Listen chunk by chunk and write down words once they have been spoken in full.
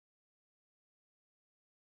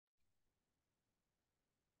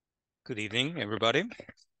Good evening, everybody.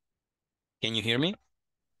 Can you hear me?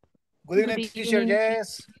 Good evening, teacher.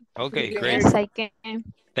 Yes. Okay, We can great. hear Yes, you. I can.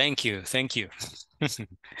 Thank you.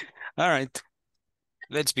 All right,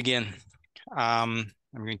 let's begin. I'm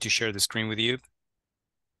going to share the screen with you.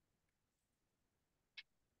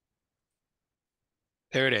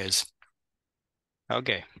 There it is.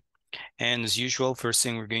 Okay, and as usual, first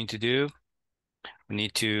thing we're going to do, we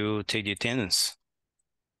need to take the attendance.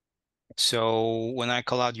 So when I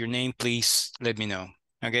call out your name, please let me know,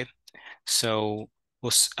 okay? So,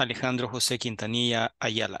 Alejandro José Quintanilla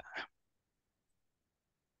Ayala.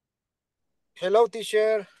 Hello,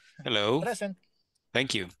 teacher. Hello, Present.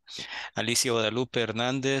 thank you. Alicia Guadalupe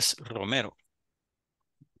Hernández Romero.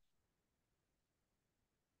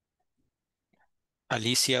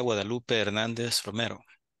 Alicia Guadalupe Hernández Romero.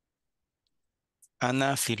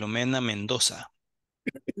 Ana Filomena Mendoza.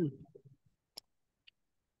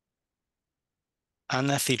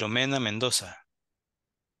 Ana Filomena Mendoza.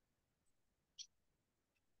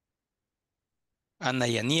 Ana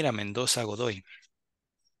Yanira Mendoza Godoy.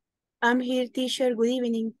 I'm here, teacher. Good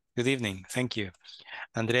evening. Good evening, thank you.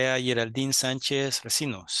 Andrea Geraldine Sánchez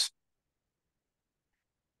Recinos.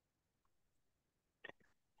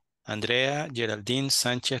 Andrea Geraldine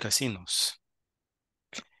Sánchez Recinos.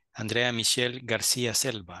 Andrea Michelle García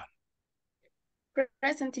Selva.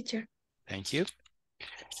 Present, teacher. Thank you.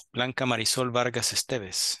 Blanca Marisol Vargas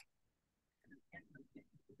Esteves.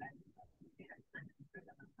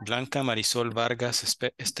 Blanca Marisol Vargas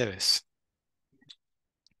Esteves.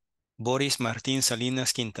 Boris Martín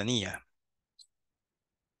Salinas Quintanilla.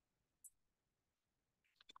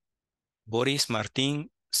 Boris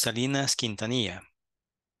Martín Salinas Quintanilla.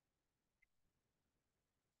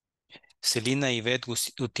 Celina Ivette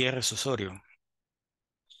Gutiérrez Osorio.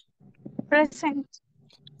 Present.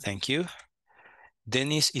 Thank you.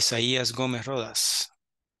 Denis Isaías Gómez Rodas.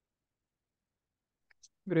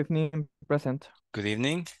 Good evening, present. Good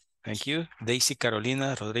evening. Thank you. Daisy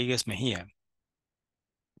Carolina Rodríguez Mejía.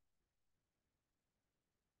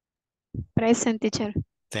 Present, teacher.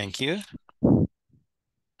 Thank you.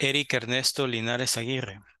 Eric Ernesto Linares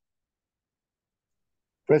Aguirre.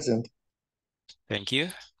 Present. Thank you.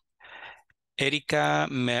 Erika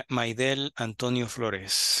Maidel Antonio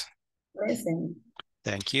Flores. Present.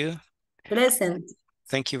 Thank you. Present.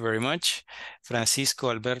 Thank you very much.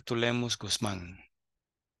 Francisco Alberto Lemus Guzmán.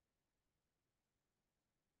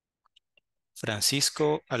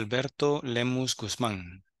 Francisco Alberto Lemus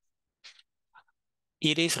Guzmán.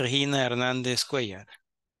 Iris Regina Hernández Cuellar.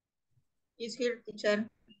 Is here, teacher.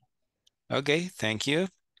 Okay, thank you.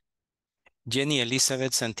 Jenny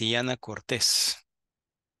Elizabeth Santillana Cortés.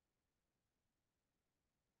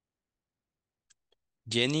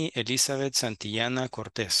 Jenny Elizabeth Santillana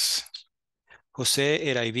Cortés. José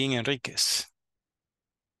Eraibín Enríquez.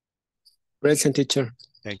 Present, teacher.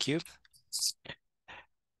 Thank you.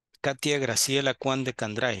 Katia Graciela Juan de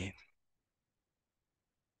Candray.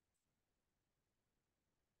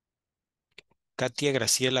 Katia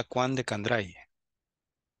Graciela Juan de Candray.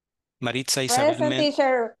 Maritza Isabel Present,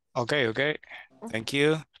 teacher. Okay. Thank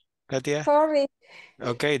you, Katia. Sorry.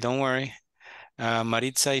 Okay, don't worry.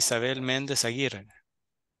 Maritza Isabel Méndez Aguirre.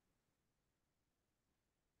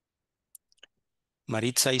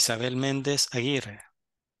 Maritza Isabel Méndez Aguirre.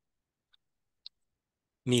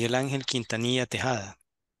 Miguel Ángel Quintanilla Tejada.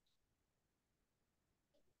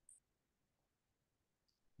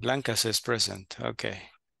 Blanca says present. Okay.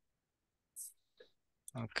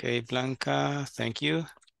 Okay, Blanca, thank you.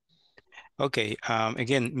 Okay,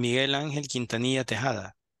 again, Miguel Ángel Quintanilla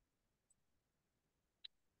Tejada.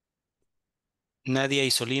 Nadia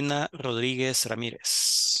Isolina Rodríguez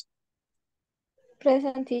Ramírez.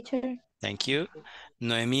 Present, teacher. Thank you.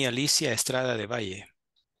 Noemí Alicia Estrada de Valle.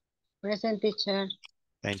 Present, teacher.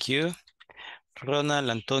 Thank you.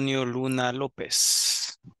 Ronald Antonio Luna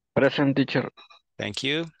López. Present, teacher. Thank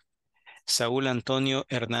you. Saúl Antonio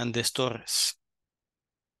Hernández Torres.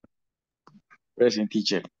 Present,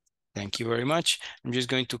 teacher. Thank you very much. I'm just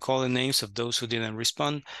going to call the names of those who didn't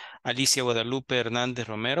respond. Alicia Guadalupe Hernández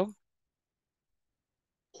Romero.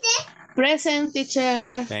 Present, teacher.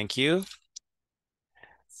 Thank you.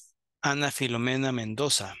 Ana Filomena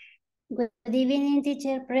Mendoza. Good evening,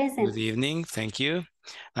 teacher. Present. Good evening. Thank you.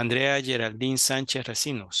 Andrea Geraldine Sánchez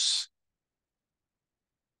Recinos.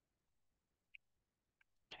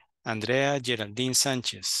 Andrea Geraldine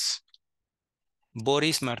Sánchez.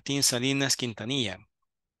 Boris Martín Salinas Quintanilla.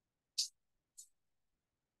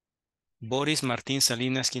 Boris Martín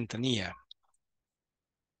Salinas Quintanilla.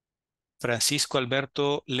 Francisco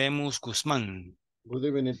Alberto Lemus Guzmán. Good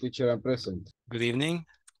evening, teacher. I'm present. Good evening.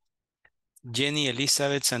 Jenny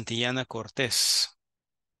Elizabeth Santillana Cortés.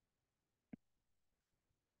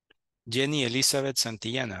 Jenny Elizabeth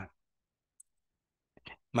Santillana.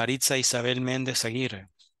 Maritza Isabel Méndez Aguirre.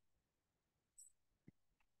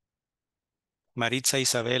 Maritza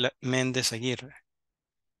Isabel Méndez Aguirre.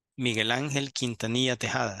 Miguel Ángel Quintanilla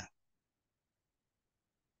Tejada.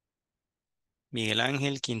 Miguel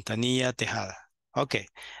Ángel Quintanilla Tejada. Okay,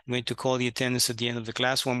 I'm going to call the attendance at the end of the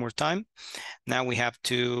class one more time. Now we have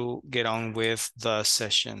to get on with the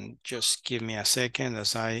session. Just give me a second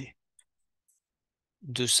as I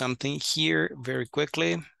do something here very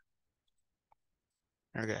quickly.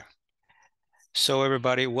 Okay. So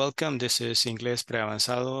everybody, welcome. This is Inglés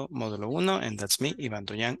Preavanzado Módulo 1, and that's me, Ivan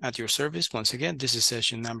Doñan, at your service. Once again, this is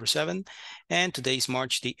session number 7, and today is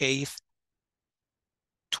March the 8th,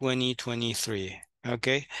 2023.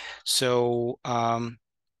 Okay, so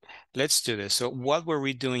let's do this. So what were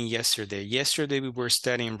we doing yesterday? Yesterday, we were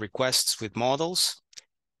studying requests with modals,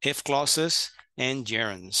 if clauses, and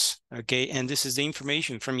gerunds. Okay, and this is the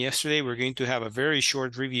information from yesterday. We're going to have a very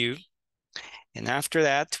short review. And after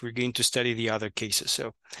that, we're going to study the other cases.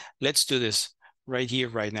 So let's do this right here,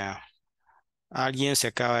 right now. Alguien se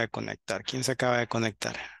acaba de conectar. ¿Quién se acaba de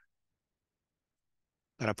conectar?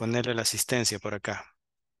 Para ponerle la asistencia por acá.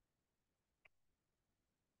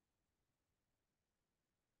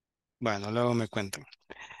 Bueno, luego me cuentan.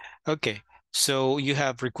 Okay, so you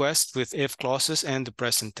have requests with if clauses and the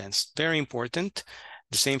present tense. Very important.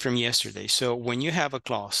 The same from yesterday. So when you have a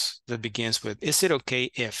clause that begins with, is it okay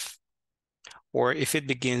if? Or if it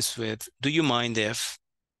begins with, do you mind if?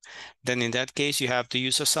 Then in that case, you have to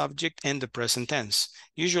use a subject and the present tense,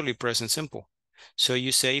 usually present simple. So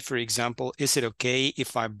you say, for example, is it okay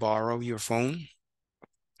if I borrow your phone?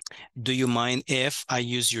 Do you mind if I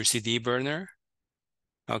use your CD burner?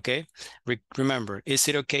 Okay, remember, is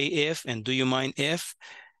it okay if and do you mind if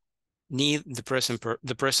need the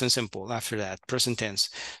present simple after that, present tense.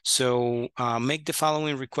 So make the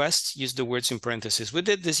following requests, use the words in parentheses. We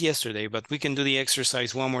did this yesterday, but we can do the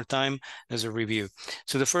exercise one more time as a review.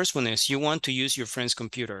 So the first one is you want to use your friend's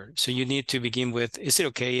computer. So you need to begin with, is it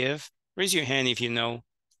okay if? Raise your hand if you know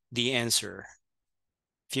the answer.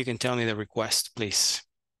 If you can tell me the request, please.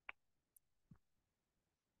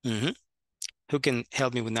 Who can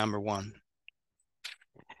help me with number 1?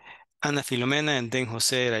 Ana Filomena and then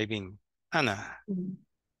Jose Raivin. Ana.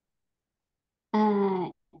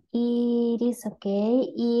 It is okay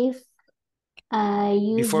if I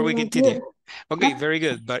use Before we your continue. computer. Okay, very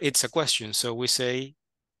good. But it's a question. So we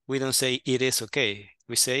don't say it is okay.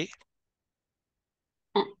 We say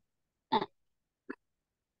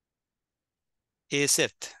is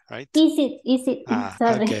it, right? Is it?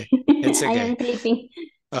 Sorry. Okay. It's I okay. am sleeping.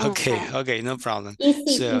 Okay, no problem.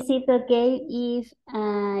 Is So it okay if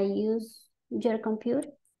I use your computer?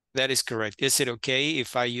 that is correct. Is it okay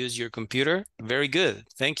if I use your computer? Very good.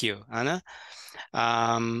 Thank you, Ana.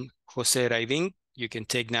 Jose Raivin, you can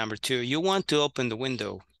take number 2. You want to open the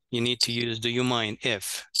window. You need to use do you mind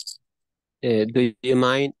if. Do you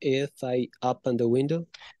mind if I open the window?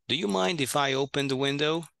 Do you mind if I open the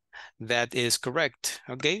window? That is correct.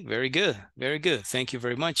 Okay, very good. Very good. Thank you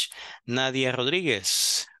very much. Nadia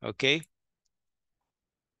Rodriguez. Okay.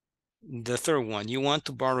 The third one, you want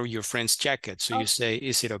to borrow your friend's jacket. So you say,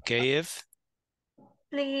 is it okay if?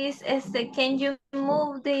 Please, can you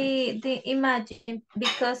move the image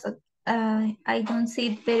because I don't see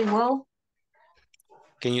it very well.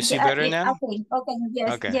 Can you see better now? Okay,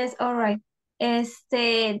 yes, Okay. yes, all right.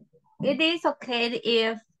 It is okay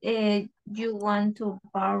if you want to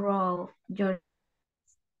borrow your.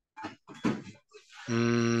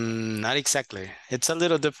 Not exactly. It's a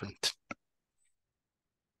little different.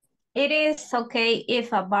 It is okay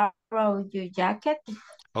if I borrow your jacket.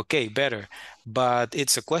 Okay, better. But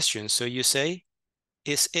it's a question. So you say,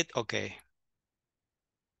 is it okay?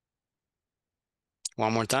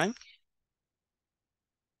 One more time.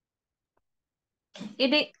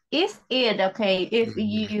 Is it okay if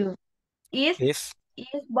you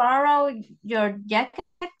borrow your jacket?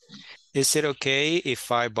 Is it okay if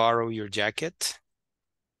I borrow your jacket?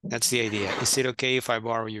 That's the idea. Is it okay if I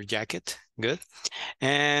borrow your jacket? Good.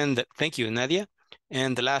 And thank you, Nadia.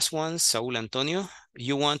 And the last one, Saul Antonio,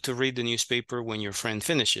 you want to read the newspaper when your friend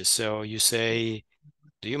finishes. So you say,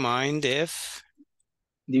 do you mind if?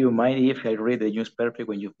 Do you mind if I read the newspaper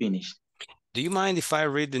when you finish? Do you mind if I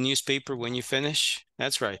read the newspaper when you finish?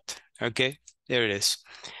 That's right. Okay, there it is.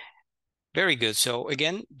 Very good. So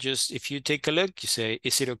again, just if you take a look, you say,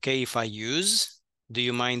 is it okay if I use? Do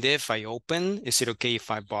you mind if I open? Is it okay if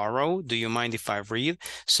I borrow? Do you mind if I read?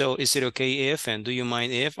 So is it okay if and do you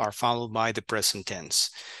mind if are followed by the present tense.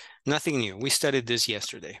 Nothing new. We studied this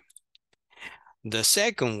yesterday. The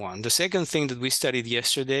second one, the second thing that we studied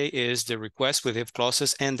yesterday is the request with if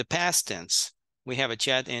clauses and the past tense. We have a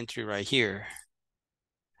chat entry right here.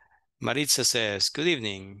 Maritza says, good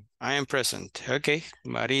evening, I am present. Okay,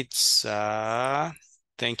 Maritza.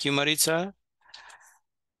 Thank you, Maritza.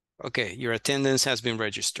 Okay, your attendance has been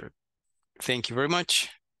registered. Thank you very much.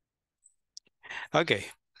 Okay,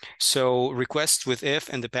 so request with if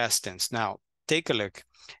and the past tense. Now, take a look.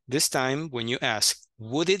 This time when you ask,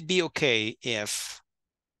 would it be okay if,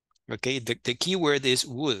 okay, the key word is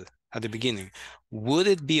would at the beginning. Would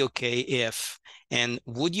it be okay if, and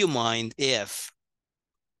would you mind if?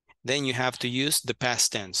 Then you have to use the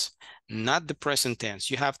past tense, not the present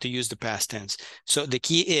tense. You have to use the past tense. So the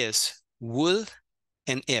key is would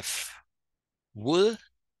and if. Would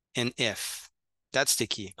and if. That's the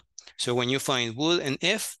key. So when you find would and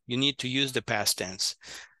if, you need to use the past tense.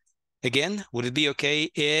 Again, would it be okay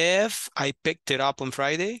if I picked it up on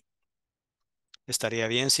Friday? Estaría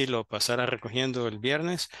bien si lo pasara recogiendo el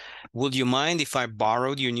viernes. Would you mind if I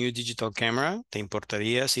borrowed your new digital camera? ¿Te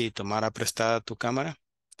importaría si tomara prestada tu cámara?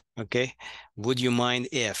 Okay. Would you mind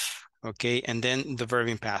if? Okay. And then the verb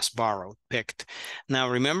in past, borrowed, picked. Now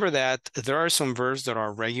remember that there are some verbs that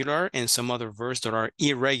are regular and some other verbs that are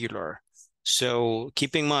irregular. So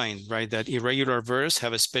keep in mind, right, that irregular verbs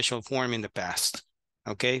have a special form in the past.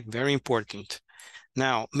 Okay. Very important.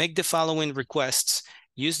 Now make the following requests.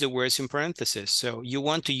 Use the words in parentheses. So you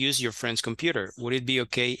want to use your friend's computer. Would it be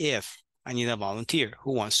okay if? I need a volunteer.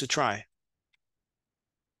 Who wants to try?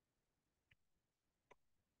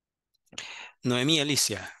 Noemi,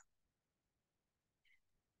 Alicia.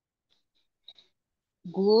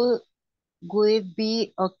 Would it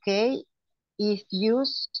be okay if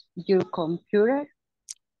use your computer?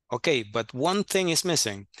 Okay, but one thing is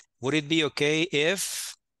missing. Would it be okay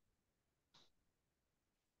if?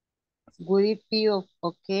 Would it be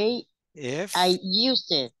okay If I use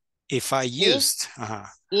it? If I used.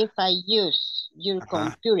 If I use your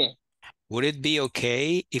computer. Would it be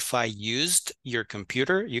okay if I used your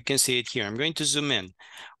computer? You can see it here. I'm going to zoom in.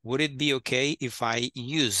 Would it be okay if I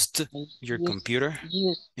used your computer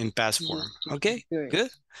in past form? Okay, good.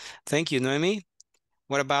 Thank you, Noemi.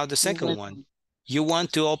 What about the second one? You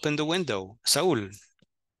want to open the window. Saul.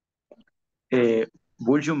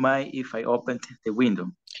 Would you mind if I opened the window?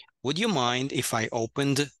 Would you mind if I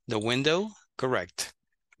opened the window? Correct.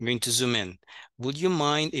 I'm going to zoom in. Would you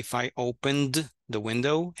mind if I opened the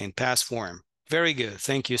window in past form? Very good.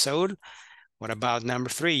 Thank you, Saul. What about number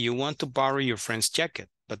 3? You want to borrow your friend's jacket,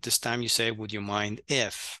 but this time you say, would you mind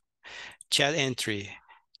if? Chat entry.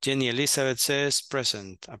 Jenny Elizabeth says,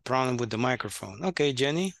 present. A problem with the microphone. Okay,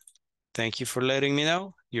 Jenny. Thank you for letting me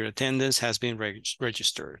know. Your attendance has been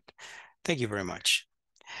registered. Thank you very much.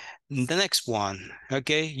 The next one,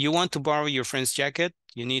 okay, you want to borrow your friend's jacket.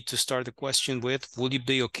 You need to start the question with, would it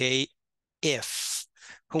be okay if?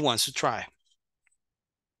 Who wants to try?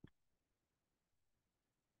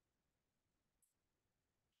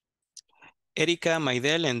 Erika,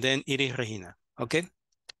 Maidel, and then Iris Regina, okay?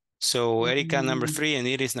 So Erika, number 3, and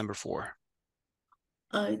Iris, number 4.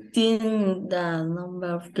 I think that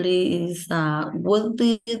number 3 is,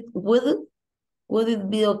 would it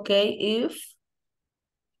be okay if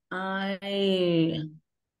I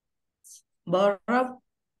borrow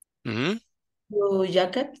your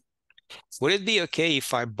jacket? Would it be okay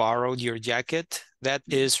if I borrowed your jacket? That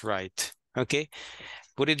is right, okay?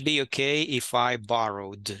 Would it be okay if I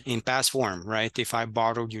borrowed in past form, right? If I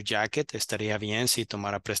borrowed your jacket, estaría bien si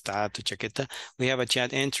tomara prestada tu chaqueta. We have a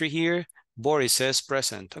chat entry here. Boris says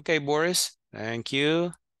present. Okay, Boris, thank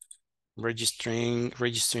you. Registering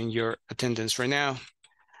your attendance right now.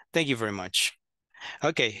 Thank you very much.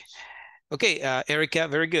 Okay, Erica,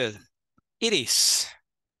 very good. Iris,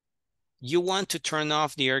 you want to turn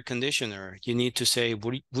off the air conditioner. You need to say,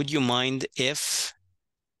 would you mind if?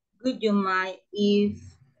 Would you mind if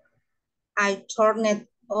I turn it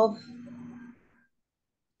off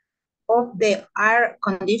the air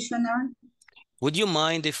conditioner? Would you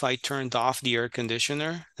mind if I turned off the air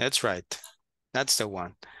conditioner? That's right. That's the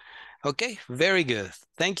one. Okay, very good.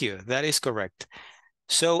 Thank you. That is correct.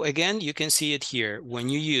 So again, you can see it here. When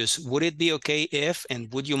you use would it be okay if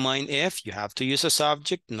and would you mind if, you have to use a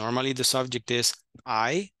subject. Normally the subject is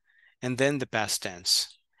I and then the past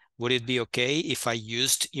tense. Would it be okay if I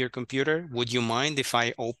used your computer? Would you mind if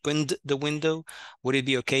I opened the window? Would it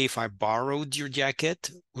be okay if I borrowed your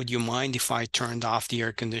jacket? Would you mind if I turned off the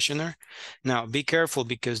air conditioner? Now be careful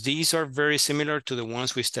because these are very similar to the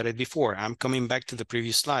ones we studied before. I'm coming back to the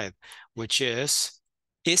previous slide, which is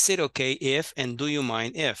it okay if and do you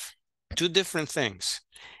mind if? Two different things.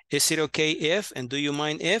 Is it okay if and do you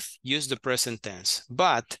mind if? Use the present tense.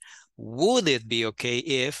 But Would it be okay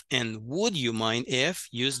if, and would you mind if,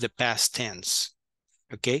 use the past tense.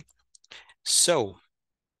 Okay, so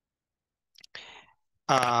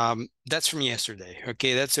that's from yesterday.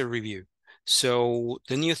 Okay, that's a review. So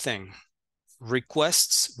the new thing,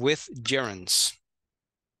 requests with gerunds.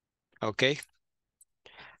 Okay,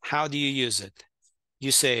 how do you use it?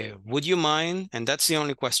 You say, would you mind? And that's the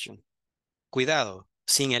only question. Cuidado,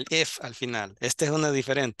 sin el if al final. Esta es una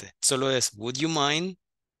diferente. Solo es, would you mind?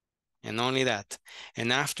 And only that.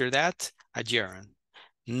 And after that, a gerund.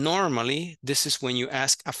 Normally, this is when you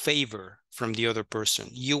ask a favor from the other person.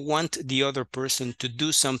 You want the other person to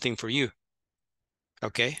do something for you.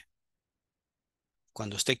 Okay?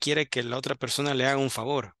 Cuando usted quiere que la otra persona le haga un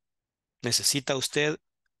favor, necesita usted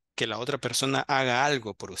que la otra persona haga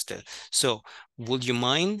algo por usted. So, would you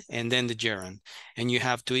mind? And then the gerund. And you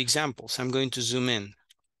have two examples. I'm going to zoom in.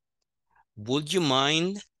 Would you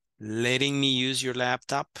mind letting me use your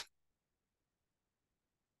laptop?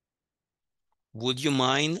 Would you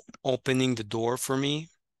mind opening the door for me?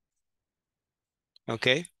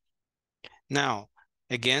 Okay. Now,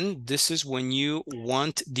 again, this is when you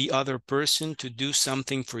want the other person to do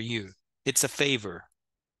something for you. It's a favor.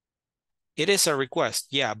 It is a request,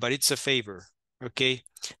 yeah, but it's a favor. Okay.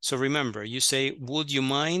 So remember, you say, would you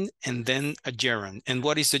mind? And then a gerund. And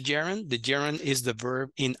what is the gerund? The gerund is the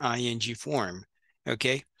verb in ing form.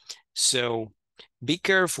 Okay. So be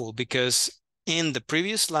careful because in the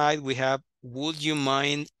previous slide, we have, would you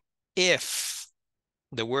mind if?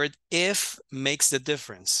 The word if makes the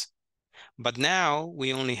difference. But now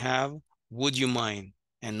we only have, would you mind?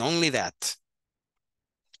 And only that.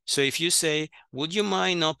 So if you say, would you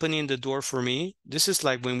mind opening the door for me? This is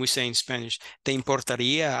like when we say in Spanish, ¿te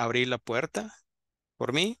importaría abrir la puerta por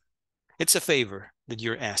mí? It's a favor that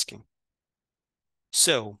you're asking.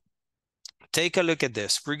 So take a look at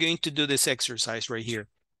this. We're going to do this exercise right here.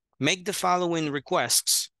 Make the following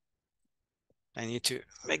requests. I need to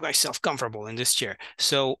make myself comfortable in this chair.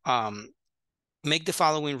 So make the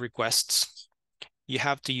following requests. You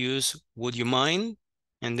have to use, would you mind?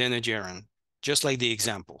 And then a gerund, just like the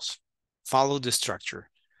examples. Follow the structure.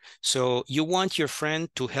 So you want your friend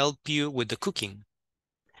to help you with the cooking.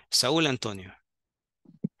 Saúl Antonio.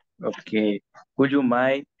 Okay. Would you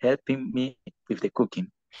mind helping me with the cooking?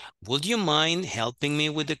 Would you mind helping me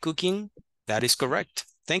with the cooking? That is correct.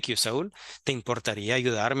 Thank you, Saúl. ¿Te importaría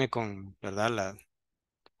ayudarme con, verdad,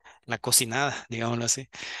 la cocinada, digámoslo así?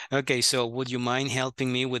 Okay, so would you mind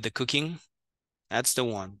helping me with the cooking? That's the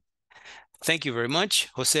one. Thank you very much.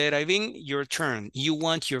 Jose Raivin, your turn. You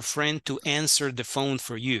want your friend to answer the phone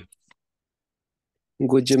for you.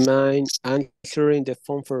 Would you mind answering the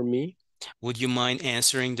phone for me? Would you mind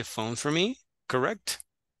answering the phone for me? Correct.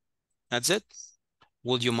 That's it.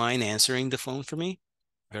 Would you mind answering the phone for me?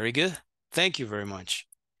 Very good. Thank you very much.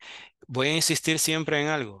 Voy a insistir siempre en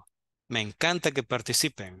algo. Me encanta que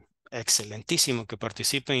participen. Excelentísimo que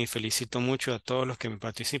participen y felicito mucho a todos los que me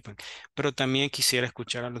participan. Pero también quisiera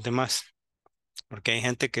escuchar a los demás. Porque hay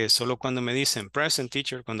gente que solo cuando me dicen present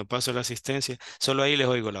teacher, cuando paso la asistencia, solo ahí les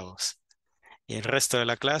oigo la voz. Y el resto de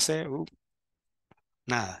la clase,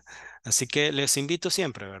 nada. Así que les invito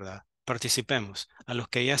siempre, ¿verdad? Participemos. A los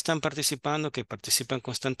que ya están participando, que participan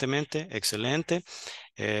constantemente, excelente.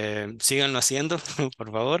 Síganlo haciendo,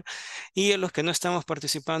 por favor. Y a los que no estamos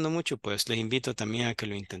participando mucho, pues les invito también a que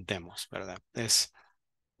lo intentemos, ¿verdad? Es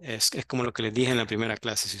como lo que les dije en la primera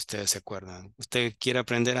clase, si ustedes se acuerdan. Usted quiere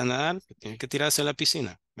aprender a nadar, tiene que tirarse a la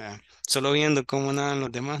piscina. ¿Verdad? Solo viendo cómo nadan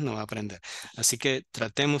los demás no va a aprender. Así que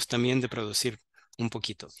tratemos también de producir un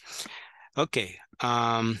poquito. Okay.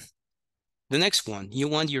 The next one, you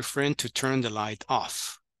want your friend to turn the light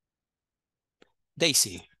off.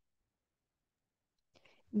 Daisy.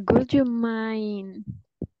 Would you mind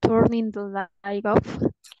turning the light off?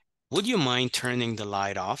 Would you mind turning the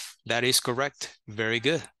light off? That is correct. Very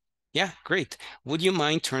good. Yeah, great. Would you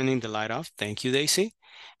mind turning the light off? Thank you, Daisy.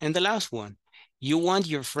 And the last one, you want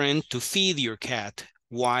your friend to feed your cat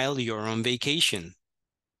while you're on vacation.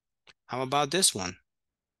 How about this one?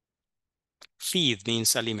 Feed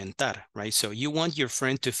means alimentar, right? So you want your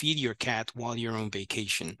friend to feed your cat while you're on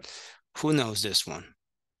vacation. Who knows this one?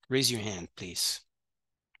 Raise your hand, please.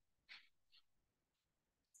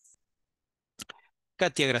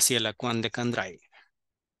 Katia Graciela Juan de Candray.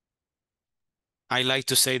 I like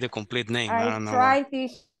to say the complete name. I don't know why.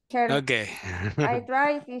 Teacher. Okay. I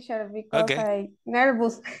try, teacher, because Okay. I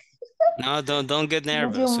nervous. No, don't get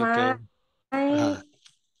Would you nervous. Okay. mind?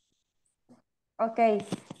 Okay.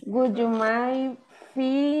 Would you mind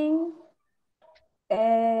feeding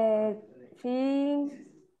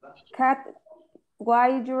cat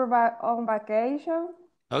while you're on vacation?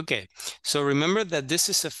 Okay, so remember that this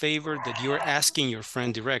is a favor that you're asking your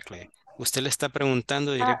friend directly. Usted le está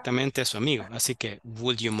preguntando directamente a su amigo. Así que,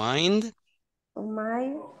 would you mind?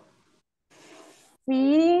 My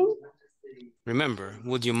feeding. Remember,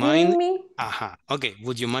 would you Feeding mind? me. Aha. Okay,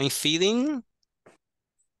 would you mind feeding?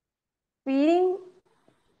 Feeding.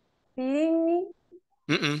 Feeding me.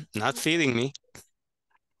 Not feeding me.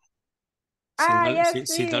 Si no,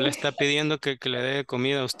 Yes, si no le feeding. está pidiendo que le dé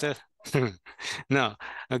comida a usted. No.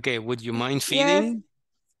 Okay, would you mind Yes, feeding?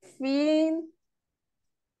 feeding.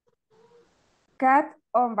 Cat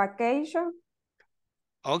on vacation.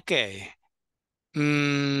 Okay.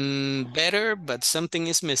 Better, but something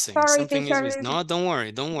is missing. Sorry, Something is teacher, missing. it's No, don't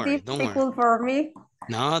worry, don't worry, don't worry. difficult for me.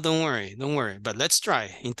 No, don't worry, don't worry. But let's try.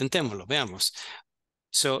 Intentémoslo, veamos.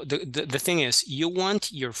 So the thing is, you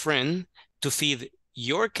want your friend to feed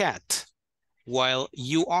your cat while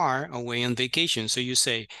you are away on vacation. So you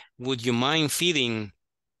say, would you mind feeding?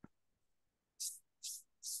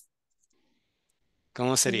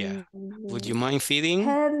 ¿Cómo sería? Would you mind feeding?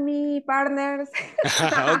 Help me, partners.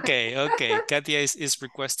 Okay. Katia is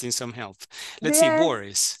requesting some help. Let's see,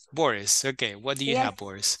 Yes. Boris. Okay, what do you Yes. have,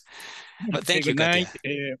 Boris? But thank you, Good night.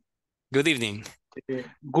 Katia. Good evening.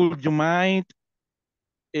 Would you mind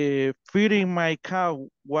feeding my cow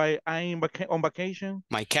while I'm on vacation?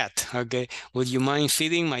 My cat, okay. Would you mind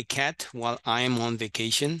feeding my cat while I'm on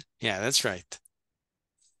vacation? Yeah, that's right.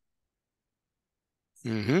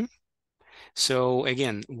 So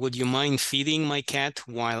again, would you mind feeding my cat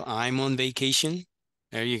while I'm on vacation?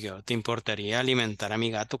 There you go. ¿Te importaría alimentar a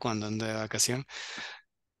mi gato cuando ando de vacación?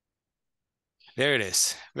 There it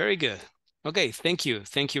is. Very good. Okay, thank you.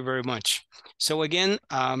 Thank you very much. So again,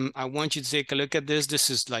 I want you to take a look at this. This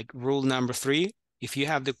is like rule number 3. If you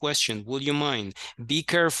have the question, would you mind? Be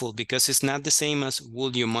careful because it's not the same as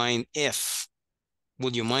would you mind if.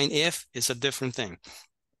 Would you mind if is a different thing.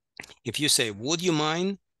 If you say, would you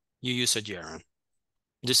mind? You use a gerund.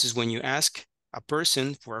 This is when you ask a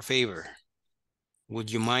person for a favor.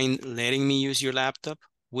 Would you mind letting me use your laptop?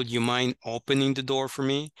 Would you mind opening the door for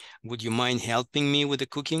me? Would you mind helping me with the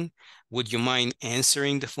cooking? Would you mind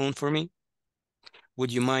answering the phone for me?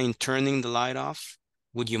 Would you mind turning the light off?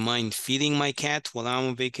 Would you mind feeding my cat while I'm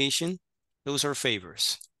on vacation? Those are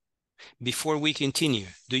favors. Before we continue,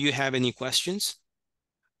 do you have any questions?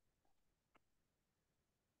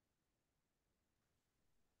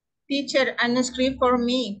 Teacher, an script for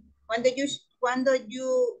me. When do you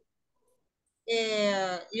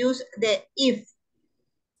use the if?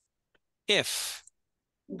 If.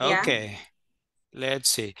 Yeah. Okay. Let's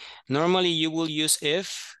see. Normally you will use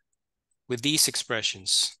if with these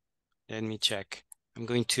expressions. Let me check. I'm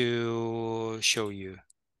going to show you.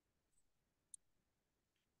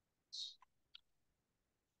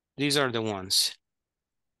 These are the ones.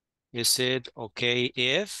 Is it okay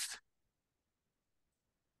if?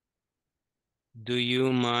 Do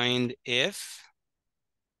you mind if?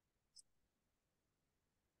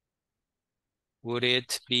 Would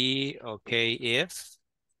it be okay if?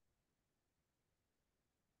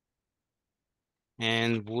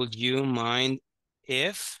 And would you mind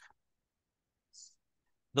if?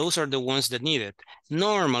 Those are the ones that need it.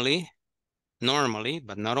 Normally,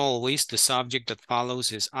 but not always, the subject that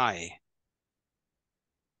follows is I.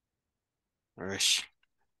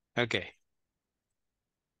 Okay.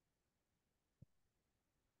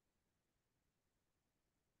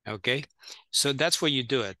 Okay, so that's where you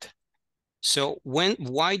do it. So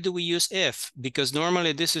why do we use if? Because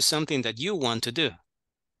normally this is something that you want to do.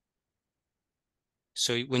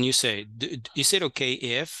 So when you say, is it okay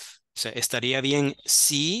if? O sea, ¿estaría bien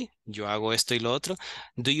si yo hago esto y lo otro?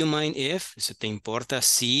 Do you mind if? ¿Te importa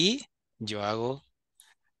si yo hago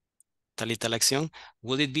tal y tal acción?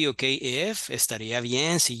 Would it be okay if? ¿Estaría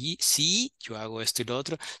bien si yo hago esto y lo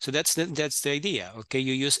otro? So that's the idea. Okay,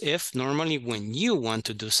 you use if normally when you want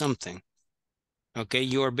to do something. Okay,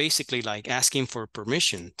 you are basically like asking for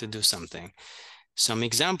permission to do something. Some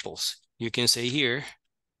examples you can say here.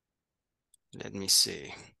 Let me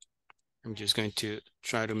see. I'm just going to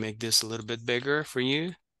try to make this a little bit bigger for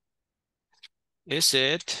you. Is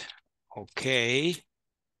it okay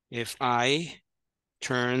if I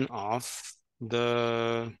turn off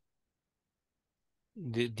the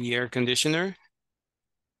air conditioner?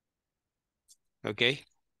 Okay.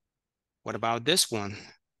 What about this one?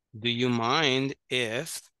 Do you mind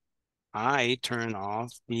if I turn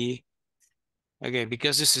off the... Okay,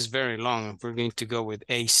 because this is very long, we're going to go with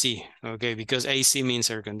AC, okay? Because AC means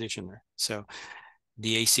air conditioner. So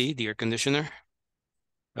the AC, the air conditioner,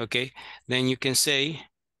 okay? Then you can say,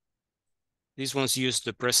 these ones use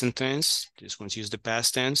the present tense, these ones use the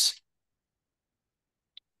past tense.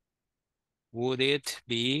 would it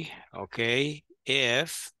be okay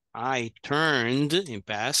if I turned in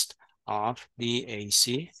past off the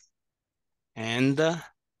AC? And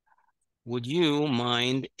would you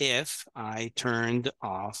mind if I turned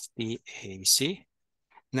off the AC?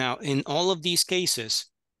 Now, in all of these cases,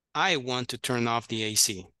 I want to turn off the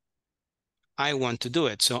AC. I want to do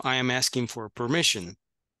it, so I am asking for permission.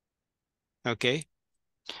 Okay?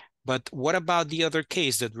 But what about the other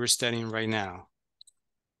case that we're studying right now?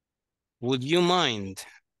 Would you mind?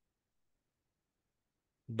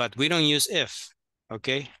 But we don't use if,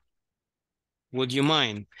 okay? Would you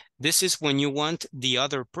mind? This is when you want the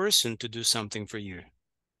other person to do something for you.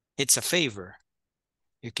 It's a favor.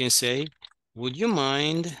 You can say, would you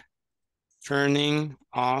mind turning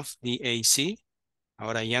off the AC?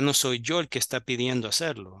 Ahora ya no soy yo el que está pidiendo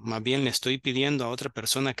hacerlo. Más bien le estoy pidiendo a otra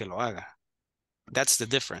persona que lo haga. That's the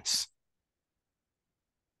difference.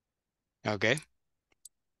 Okay.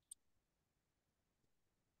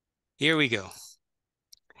 Here we go.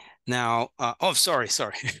 Now, oh, sorry.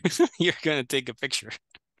 You're going to take a picture.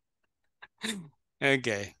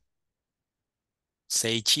 Okay.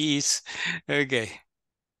 Say cheese. Okay.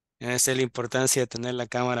 Esa es la importancia de tener la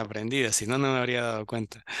cámara prendida, si no, no me habría dado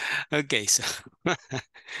cuenta. Okay, so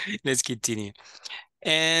let's continue.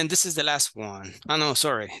 And this is the last one. Oh, no,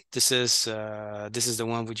 sorry. This is the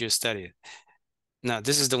one we just studied. No,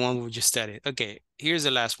 this is the one we just studied. Okay, here's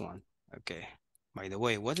the last one. Okay. By the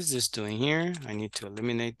way, what is this doing here? I need to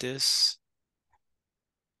eliminate this.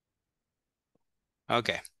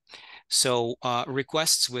 Okay. So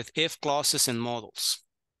requests with if clauses and modals.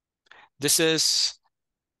 This is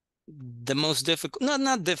the most difficult,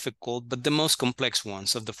 not difficult, but the most complex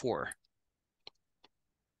ones of the four.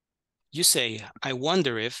 You say, I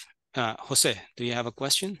wonder if, Jose, do you have a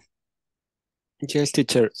question? Yes,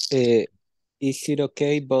 teacher. Is it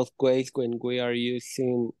okay both ways when we are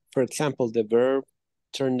using, for example, the verb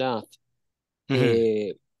turn off,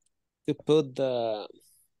 to put the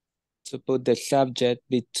subject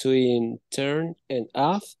between turn and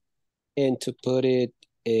off, and to put it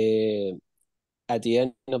at the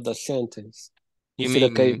end of the sentence? You Is it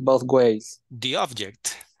okay mean both ways? the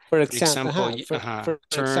object? For example,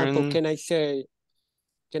 turn. example, can I say,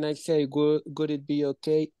 would it be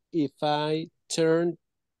okay if I turn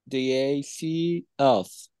the AC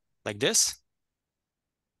off? Like this?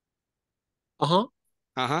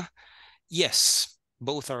 Yes,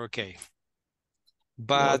 both are okay.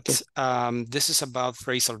 But this is about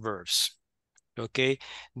phrasal verbs. Okay,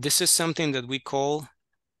 this is something that we call,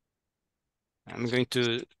 I'm going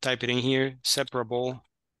to type it in here, separable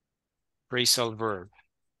phrasal verb.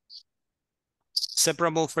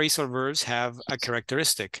 Separable phrasal verbs have a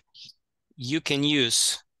characteristic. You can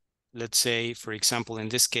use, let's say, for example, in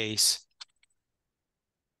this case,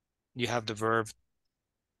 you have the verb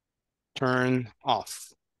turn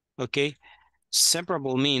off. Okay,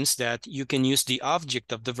 separable means that you can use the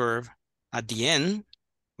object of the verb at the end,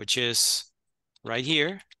 which is right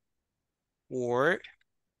here, or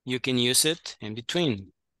you can use it in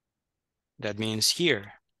between. That means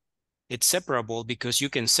here. It's separable because you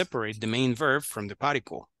can separate the main verb from the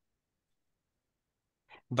particle.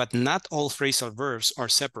 But not all phrasal verbs are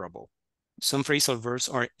separable. Some phrasal verbs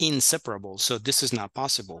are inseparable, so this is not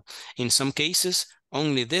possible. In some cases,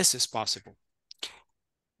 only this is possible.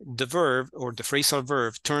 The verb or the phrasal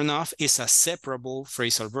verb turn off is a separable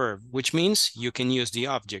phrasal verb, which means you can use the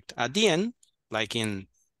object at the end, like in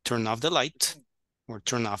turn off the light or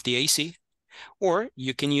turn off the AC, or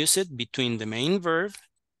you can use it between the main verb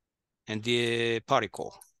and the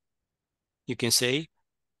particle. You can say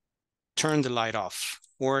turn the light off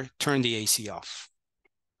or turn the AC off.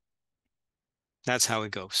 That's how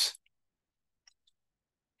it goes.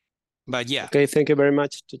 But yeah. Okay, thank you very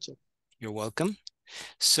much, teacher. You're welcome.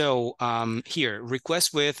 So here,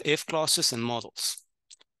 request with if clauses and modals.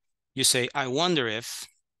 You say, I wonder if,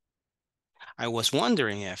 I was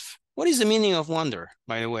wondering if. What is the meaning of wonder,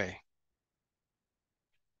 by the way?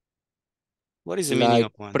 What is the meaning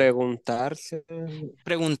of wonder? Preguntarse.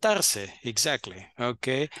 Preguntarse, exactly.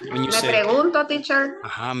 Okay. When you Me say, pregunto, teacher.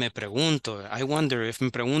 Ajá, me pregunto. I wonder if.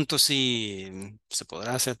 Me pregunto si se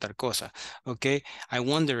podrá hacer tal cosa. Okay. I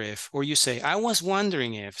wonder if. Or you say, I was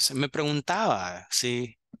wondering if. Me preguntaba.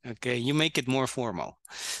 See. Okay. You make it more formal.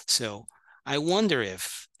 So, I wonder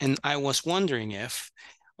if and I was wondering if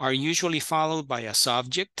are usually followed by a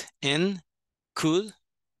subject and could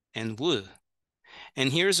and would.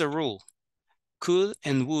 And here's a rule. Could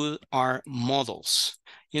and would are modals.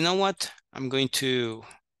 You know what? I'm going to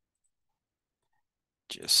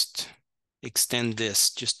just extend this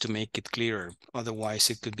just to make it clearer. Otherwise,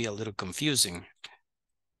 it could be a little confusing.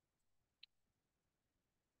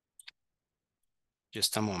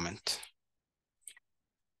 Just a moment.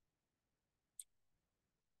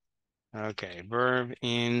 Okay, verb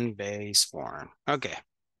in base form. Okay,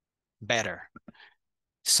 better.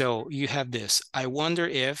 So you have this. I wonder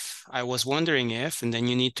if, I was wondering if, and then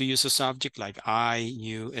you need to use a subject like I,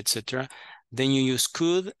 you, etc. Then you use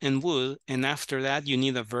could and would, and after that you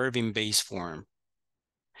need a verb in base form.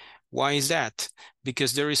 Why is that?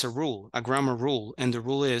 Because there is a rule, a grammar rule, and the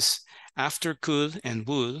rule is after could and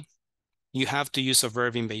would, you have to use a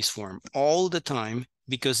verb in base form all the time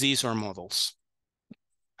because these are modals.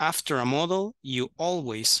 After a modal, you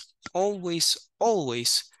always,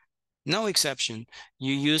 no exception,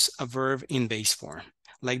 you use a verb in base form.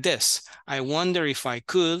 Like this, I wonder if I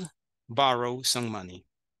could borrow some money.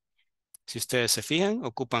 Si ustedes se fijan,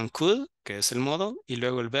 ocupan could, que es el modal, y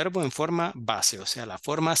luego el verbo en forma base, o sea, la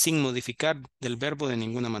forma sin modificar del verbo de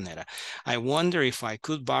ninguna manera. I wonder if I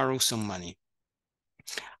could borrow some money.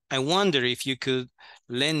 I wonder if you could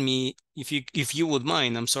lend me, if you would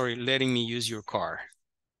mind, I'm sorry, letting me use your car.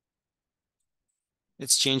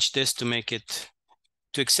 Let's change this to make it,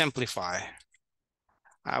 to exemplify.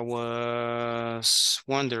 I was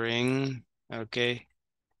wondering, okay,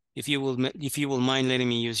 if you will mind letting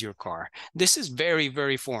me use your car. This is very,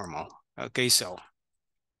 very formal. Okay, so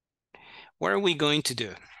what are we going to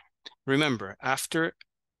do? Remember, after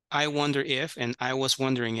I wonder if and I was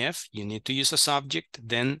wondering if, you need to use a subject,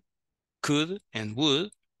 then could and would,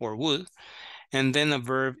 or would, and then a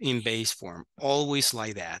verb in base form, always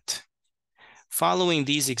like that. Following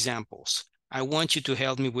these examples, I want you to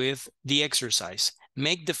help me with the exercise.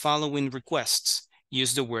 Make the following requests.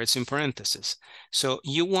 Use the words in parentheses. So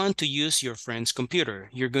you want to use your friend's computer.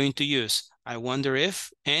 You're going to use I wonder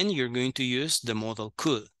if, and you're going to use the modal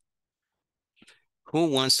could. Who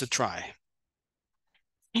wants to try?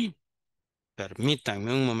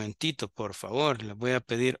 Permítanme un momentito, por favor. Les voy a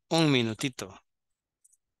pedir un minutito.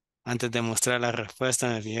 Antes de mostrar la respuesta,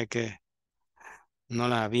 me fijé que no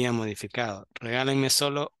la había modificado. Regálenme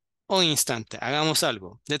solo un instante. Hagamos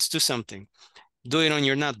algo. Let's do something. Do it on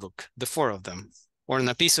your notebook, the four of them, or on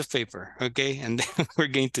a piece of paper, okay? And then we're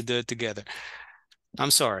going to do it together.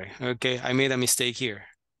 I'm sorry, okay? I made a mistake here.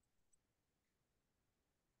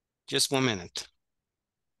 Just 1 minute.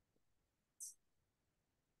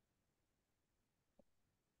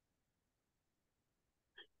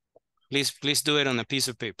 Please do it on a piece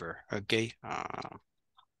of paper, okay?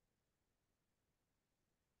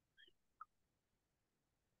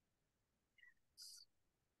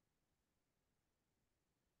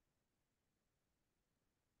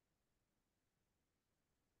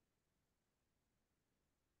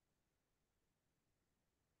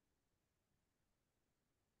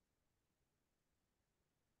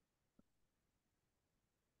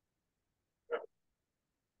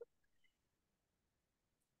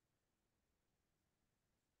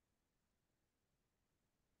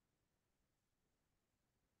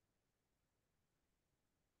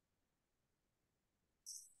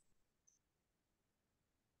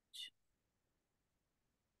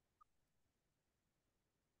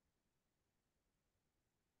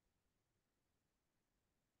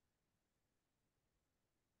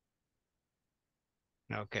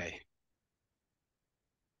 Okay.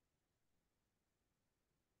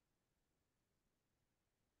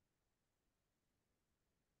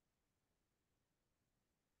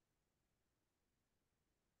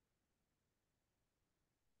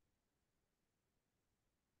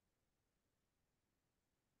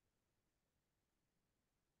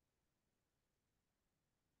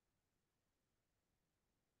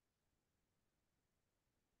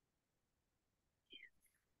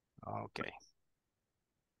 Okay.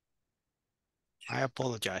 I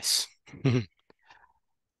apologize.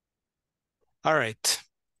 All right.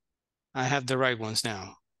 I have the right ones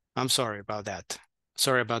now. I'm sorry about that.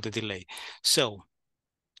 Sorry about the delay. So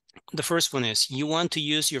the first one is you want to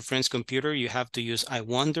use your friend's computer. You have to use I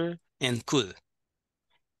wonder and could.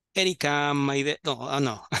 Erika,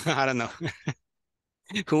 no, I don't know.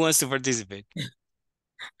 Who wants to participate?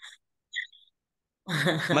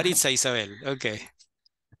 Maritza Isabel, okay.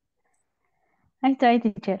 I try,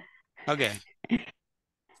 teacher. Okay.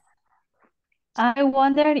 I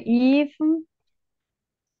wonder if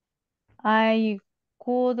I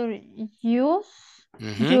could use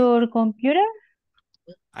your computer.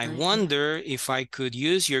 I wonder if I could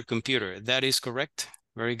use your computer. That is correct.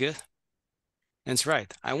 Very good. That's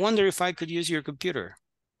right. I wonder if I could use your computer.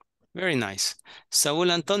 Very nice. Saul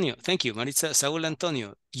Antonio. Thank you, Maritza. Saul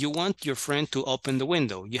Antonio, you want your friend to open the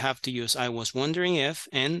window. You have to use I was wondering if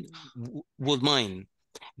and would mind.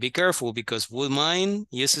 Be careful because would mind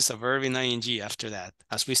uses a verb in ing after that,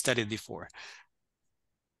 as we studied before.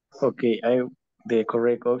 Okay, The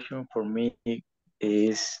correct option for me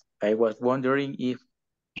is, I was wondering if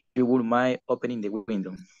you would mind opening the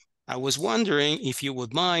window. I was wondering if you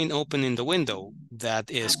would mind opening the window. That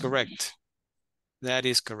is correct. That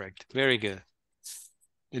is correct. Very good.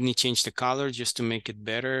 Let me change the color just to make it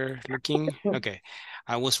better looking. Okay.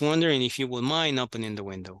 I was wondering if you would mind opening the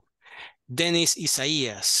window. Dennis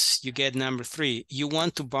Isaias, you get number 3. You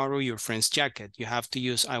want to borrow your friend's jacket. You have to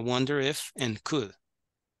use I wonder if and could.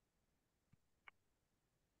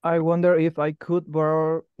 I wonder if I could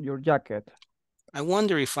borrow your jacket. I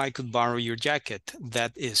wonder if I could borrow your jacket.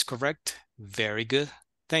 That is correct. Very good.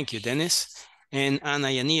 Thank you, Dennis. And Ana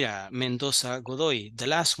Yanira Mendoza Godoy, the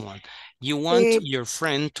last one. You want your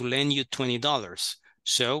friend to lend you $20.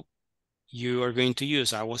 So you are going to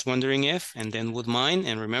use I was wondering if, and then would mind.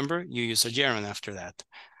 And remember, you use a gerund after that.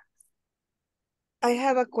 I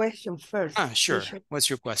have a question first. Sure. Teacher. What's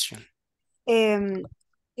your question? In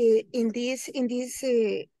this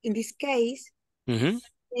case,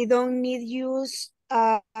 we don't need use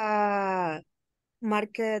a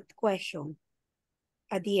market question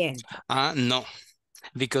at the end. No,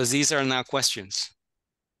 because these are not questions.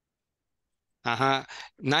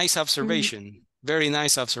 Nice observation. Very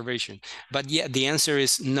nice observation. But yeah, the answer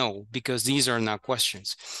is no, because these are not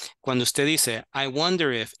questions. Cuando usted dice, I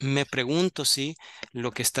wonder if, me pregunto si, lo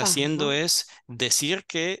que está haciendo es decir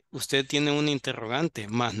que usted tiene una interrogante,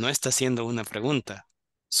 mas no está haciendo una pregunta.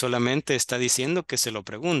 Solamente está diciendo que se lo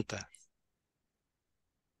pregunta.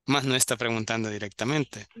 Mas no está preguntando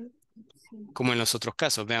directamente. Como en los otros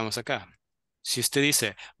casos, veamos acá. Si usted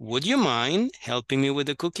dice, would you mind helping me with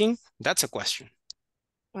the cooking? That's a question.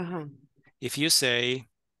 If you say,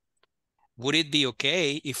 would it be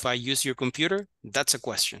okay if I use your computer? That's a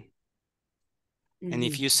question. And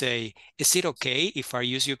if you say, is it okay if I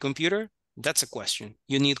use your computer? That's a question.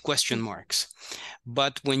 You need question marks.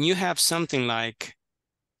 But when you have something like,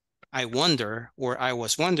 I wonder, or I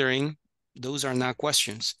was wondering, those are not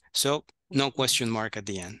questions. So no question mark at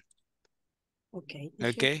the end.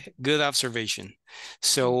 Okay, good observation.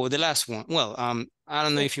 So the last one, well, I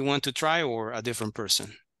don't know if you want to try or a different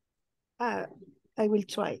person. I will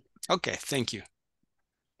try. Okay, thank you.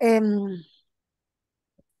 I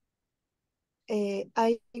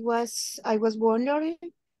was wondering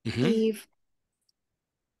if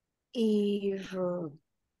you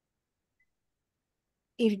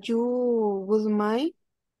would mind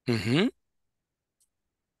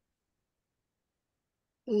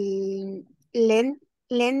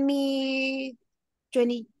lend me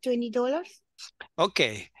 $20.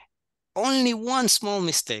 Okay. Only one small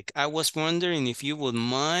mistake. I was wondering if you would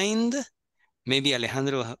mind. Maybe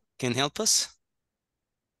Alejandro can help us.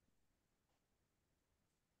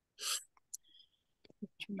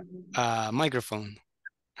 Microphone.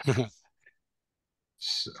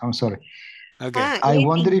 I'm sorry. Okay. I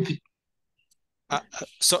wonder if...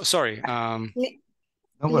 sorry.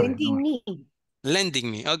 Lending me.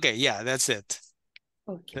 Lending me. Okay, yeah, that's it.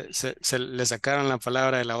 Okay. Se le sacaron la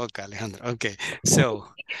palabra de la boca, Alejandro. Okay, so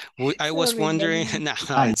I was wondering. No,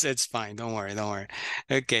 it's fine. Don't worry.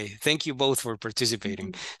 Okay, thank you both for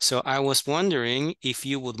participating. So I was wondering if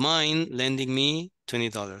you would mind lending me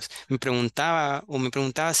 $20. Me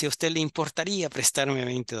preguntaba si a usted le importaría prestarme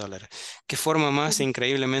 $20. Qué forma más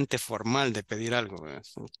increíblemente formal de pedir algo,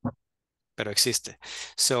 pero existe.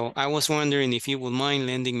 So I was wondering if you would mind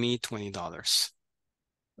lending me $20.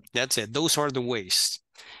 That's it. Those are the ways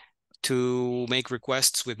to make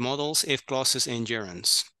requests with modals, if clauses, and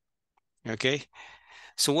gerunds. Okay,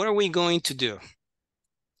 so what are we going to do?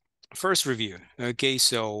 First review. Okay,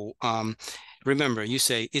 so remember, you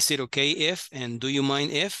say, is it okay if, and do you mind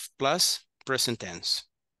if, plus present tense.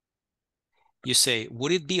 You say,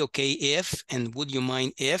 would it be okay if, and would you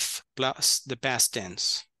mind if, plus the past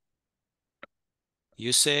tense.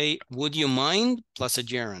 You say, would you mind, plus a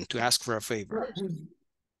gerund to ask for a favor.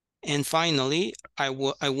 And finally, I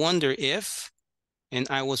wonder if, and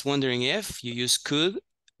I was wondering if, you use could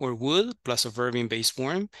or would plus a verb in base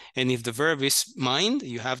form. And if the verb is mind,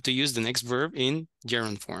 you have to use the next verb in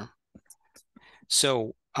gerund form.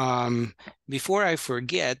 So before I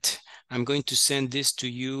forget, I'm going to send this to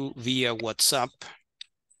you via WhatsApp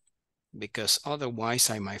because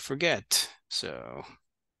otherwise I might forget. So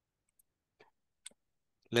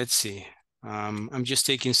let's see. I'm just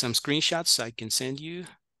taking some screenshots I can send you.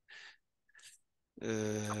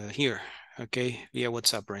 Here, okay, via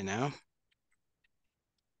WhatsApp right now.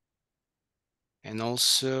 And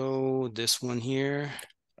also this one here.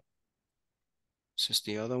 This is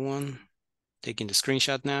the other one. Taking the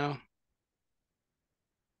screenshot now.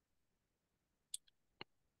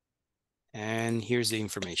 And here's the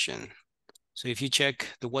information. So if you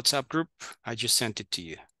check the WhatsApp group, I just sent it to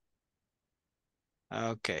you.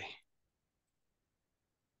 Okay.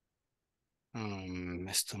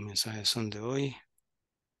 Estos mensajes son de hoy.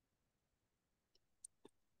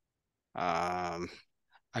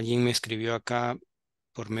 Alguien me escribió acá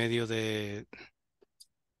por medio de...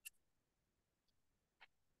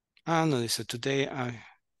 no, dice, today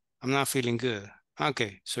I'm not feeling good.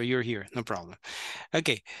 Okay, so you're here, no problem.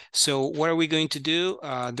 Okay, so what are we going to do?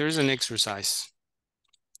 There's an exercise.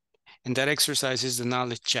 And that exercise is the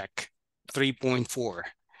knowledge check, 3.4.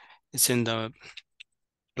 It's in the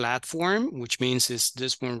platform, which means it's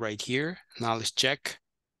this one right here, knowledge check.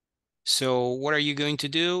 So what are you going to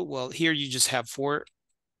do? Well, here you just have 4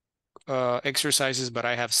 exercises, but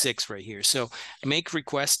I have 6 right here. So make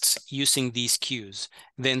requests using these cues,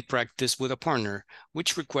 then practice with a partner,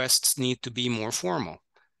 which requests need to be more formal.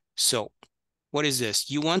 So what is this?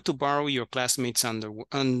 You want to borrow your classmates'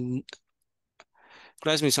 underwater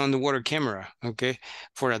camera, okay,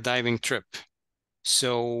 for a diving trip.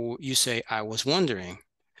 So you say, I was wondering,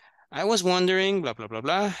 blah, blah, blah,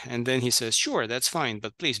 blah. And then he says, sure, that's fine,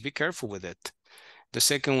 but please be careful with it. The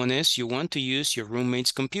second one is you want to use your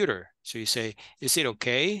roommate's computer. So you say, is it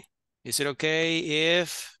okay? Is it okay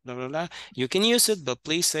if blah, blah, blah? You can use it, but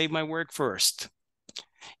please save my work first.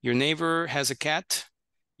 Your neighbor has a cat.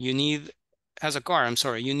 You need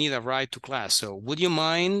a ride to class. So would you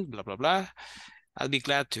mind blah, blah, blah? I'll be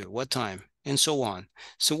glad to. What time? And so on.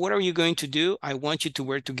 So what are you going to do? I want you to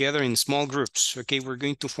work together in small groups. Okay, we're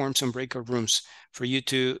going to form some breakout rooms for you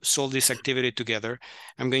to solve this activity together.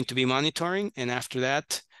 I'm going to be monitoring, and after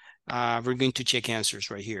that, we're going to check answers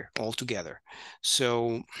right here all together.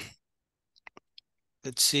 So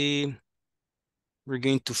let's see. We're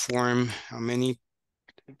going to form how many?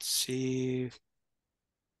 Let's see.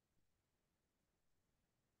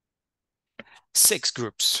 6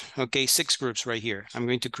 groups. Okay, 6 groups right here. I'm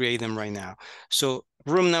going to create them right now. So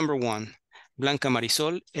room number 1, Blanca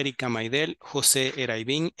Marisol, Erika Maidel, José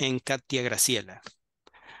Eraibín, and Katia Graciela.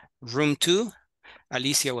 Room 2,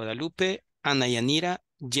 Alicia Guadalupe, Ana Yanira,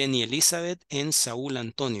 Jenny Elizabeth, and Saúl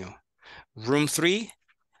Antonio. Room 3,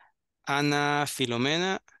 Ana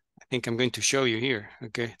Filomena. I think I'm going to show you here.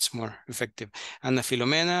 Okay, it's more effective. Ana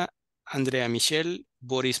Filomena, Andrea Michelle,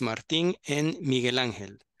 Boris Martín, and Miguel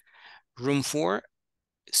Ángel. Room 4,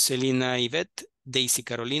 Celina Yvette, Daisy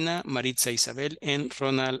Carolina, Maritza Isabel, and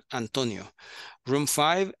Ronald Antonio. Room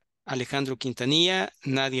 5, Alejandro Quintanilla,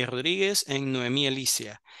 Nadia Rodriguez, and Noemí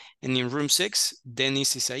Alicia. And in room 6,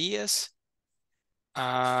 Denis Isaías,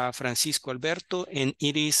 Francisco Alberto, and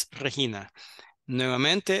Iris Regina.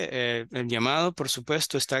 Nuevamente, el llamado, por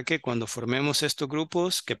supuesto, está que cuando formemos estos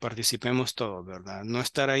grupos, que participemos todos, ¿verdad? No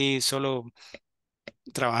estar ahí solo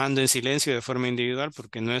trabajando en silencio de forma individual,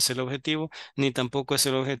 porque no es el objetivo, ni tampoco es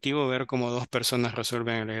el objetivo ver cómo 2 personas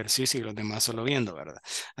resuelven el ejercicio y los demás solo viendo, ¿verdad?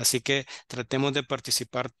 Así que tratemos de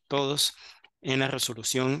participar todos en la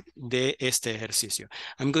resolución de este ejercicio.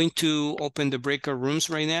 I'm going to open the breakout rooms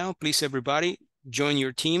right now. Please, everybody, join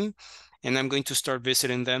your team, and I'm going to start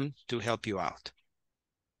visiting them to help you out.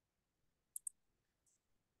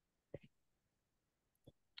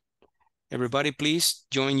 Everybody, please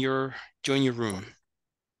join your room.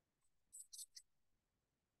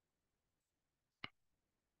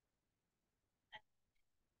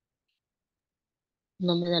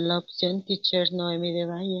 No me da la opción, teacher Noemi de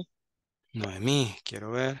Valle. Noemí, quiero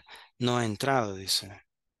ver. No ha entrado, dice.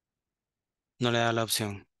 No le da la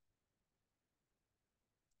opción.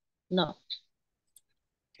 No.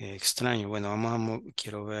 Qué extraño. Bueno,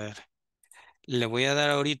 quiero ver. Le voy a dar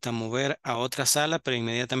ahorita a mover a otra sala, pero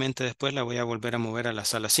inmediatamente después la voy a volver a mover a la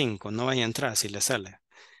sala 5. No vaya a entrar si le sale.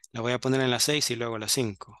 La voy a poner en la 6 y luego a la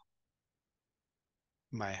 5.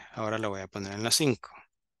 Vaya, ahora la voy a poner en la 5.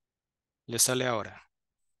 Le sale ahora.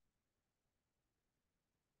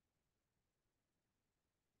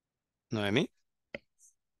 Noemí.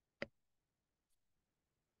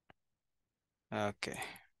 Ok.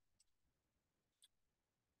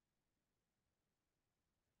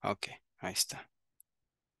 Ok, ahí está.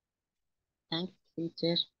 Thank you,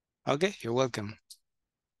 teacher. Okay, you're welcome.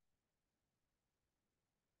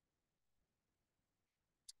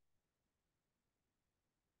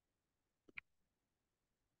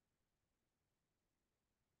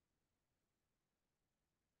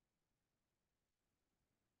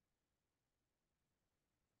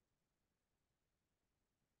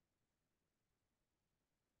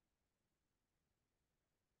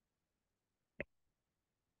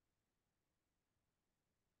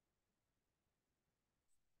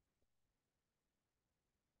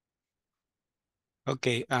 Ok,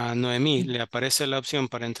 a Noemí, ¿le aparece la opción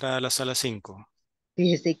para entrar a la sala 5?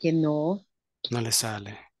 Fíjese que no. No le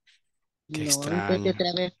sale. Qué No, intente extraño.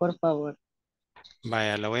 otra vez, por favor.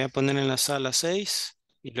 Vaya, la voy a poner en la sala 6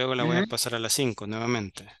 y luego la voy a Ajá. pasar a la 5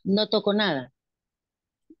 nuevamente. No toco nada.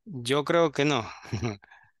 Yo creo que no.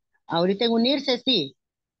 Ahorita en unirse, sí.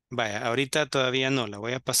 Vaya, ahorita todavía no, la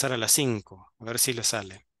voy a pasar a la 5, a ver si le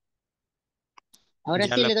sale. Ahora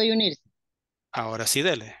Ya sí la, le doy unirse. ahora sí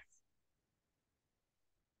dele.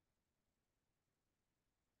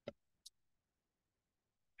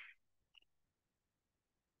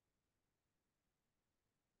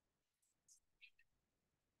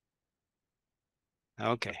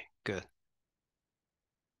 Okay, good.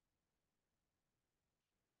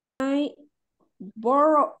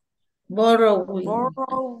 Borrow, Borrowing.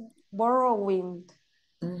 borrowing,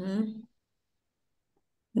 Mhm.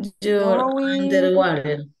 You're borrowing,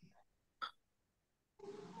 underwater.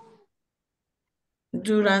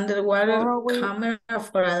 Your underwater borrowing camera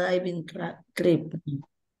for a diving trip.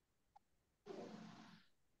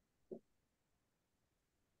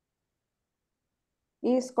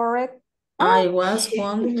 is correct. I was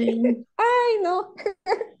wondering, I know.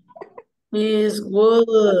 is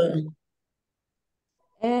good.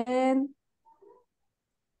 And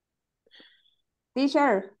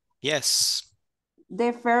teacher, Yes.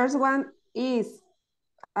 the first one is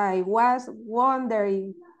I was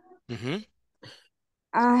wondering. Mhm.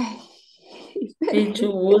 I If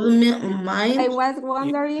you would mind, I was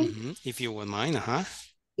wondering If you would mind, uh-huh.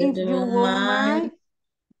 if you you would would mind mind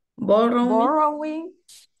borrowing,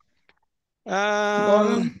 Um,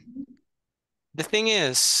 borrow. the thing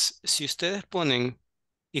is, si ustedes ponen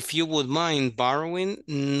if you would mind borrowing,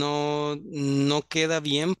 no queda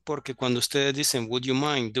bien porque cuando ustedes dicen would you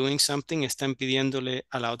mind doing something, están pidiéndole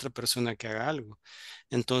a la otra persona que haga algo.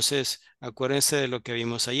 Entonces, acuérdense de lo que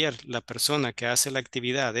vimos ayer. La persona que hace la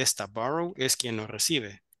actividad esta borrow es quien lo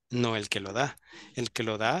recibe, no el que lo da. El que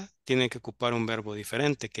lo da tiene que ocupar un verbo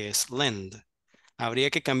diferente que es lend. Habría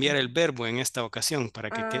que cambiar el verbo en esta ocasión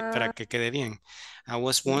para que quede bien. I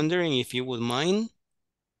was wondering if you would mind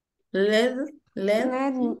Let,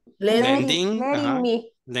 lending, letting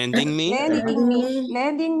me lending me,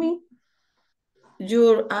 lending me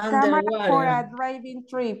your camera for underwater. a driving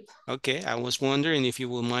trip. Okay, I was wondering if you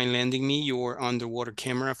would mind lending me your underwater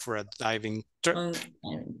camera for a diving trip.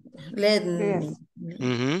 Let Yes.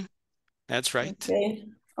 me. That's right. Okay.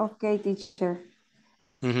 Okay, teacher.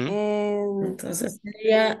 Mm-hmm. And Entonces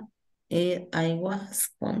sería I was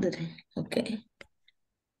wondering. Okay.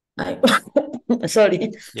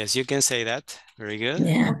 Sorry. Yes, you can say that. Very good.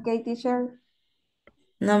 Yeah. okay, teacher.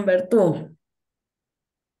 Number 2.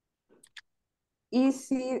 Is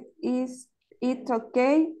it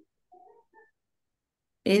okay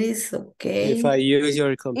It is okay. If I use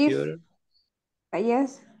your if computer.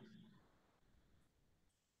 yes?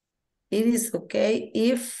 It is okay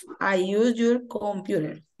if I use your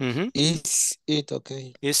computer. Mm-hmm. Is it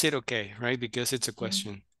okay? Is it okay, right? Because it's a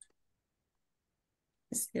question.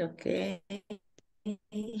 Is it okay?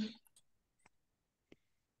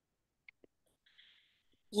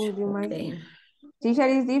 Would you mind? Okay. Teacher,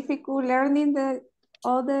 is difficult learning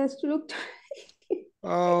all the structure.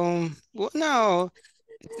 Well, no,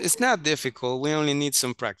 it's not difficult. We only need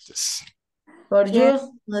some practice. For Yes.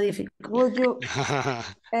 you, not difficult. Would you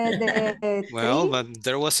the Well, three? but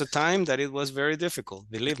there was a time that it was very difficult,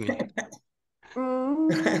 believe me.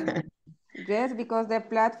 Yes, because the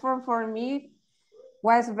platform for me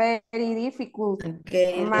was very difficult.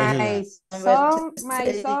 Okay. My son,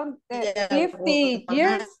 50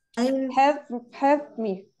 years helped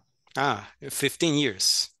me. 15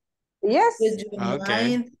 years. Yes. Would you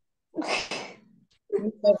Okay. mind?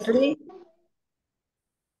 Number 3.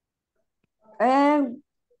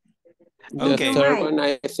 The Okay. third one,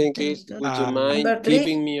 I think, is would you mind Number 3.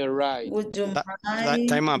 giving me a ride? Would you mind?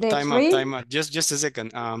 Time up. The Just a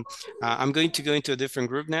second. I'm going to go into a different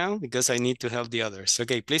group now because I need to help the others.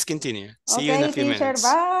 Okay, please continue. See you in a Okay, few teacher. minutes.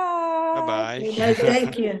 Bye. Bye-bye.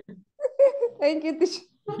 Thank you. Thank you, teacher.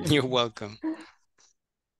 You're welcome.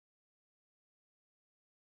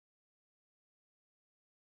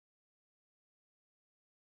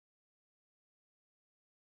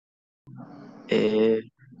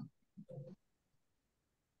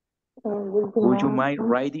 Would you mind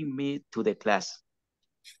riding me to the class?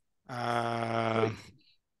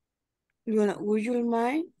 Would you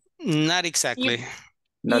mind? Not exactly.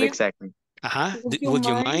 Not exactly. Would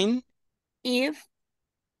you mind? If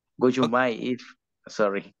Would you mind if,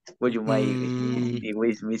 sorry, would you mind Mm, if we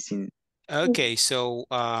is missing? okay, so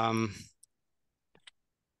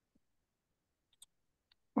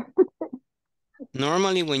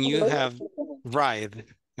normally when you have ride,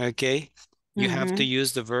 okay, you have to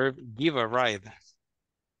use the verb give a ride.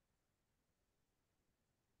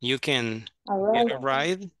 You can Alright. get a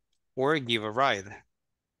ride or give a ride.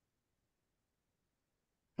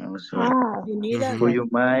 Also, You need a would you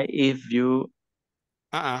mind if you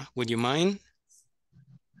Would you mind?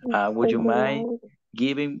 would you mind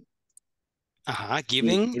giving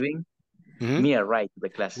Giving? me a ride to the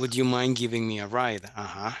class? Would you mind giving me a ride?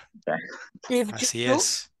 Así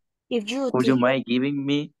es. If you Would you mind giving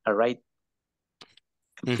me a ride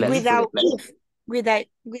to class, without to the class? if.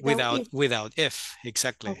 Without if,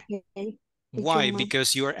 exactly. Okay. Why?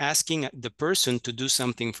 Because you are asking the person to do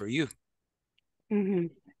something for you. You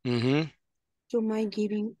mind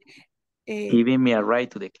giving Giving me a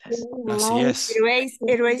ride to the class. Así es. erase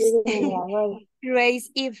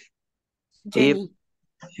if, If Jenny.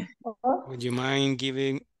 Would you mind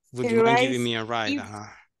giving me a ride?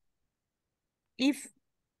 If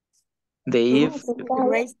the if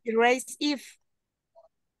erase if.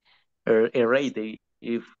 erase the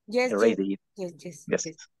if Yes, erase the if. yes.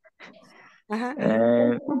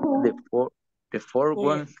 And the fourth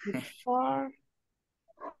one.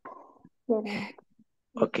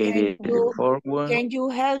 Okay, the fourth one. Can you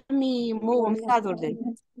help me move on Saturday?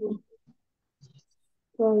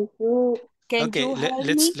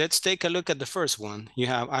 Let's take a look at the first one. You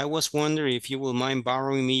have, I was wondering if you will mind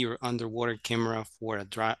borrowing me your underwater camera for a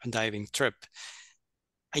diving trip.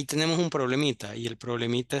 Ahí tenemos un problemita y el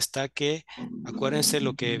problemita está que, acuérdense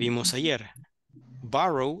lo que vimos ayer.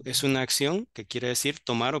 Borrow es una acción que quiere decir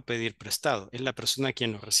tomar o pedir prestado. Es la persona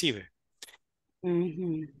quien lo recibe.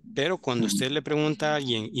 Pero cuando usted le pregunta a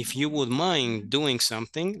alguien, if you would mind doing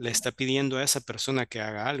something, le está pidiendo a esa persona que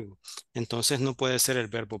haga algo. Entonces no puede ser el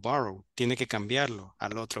verbo borrow. Tiene que cambiarlo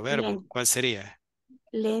al otro verbo. ¿Cuál sería?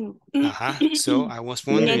 Lend. So I was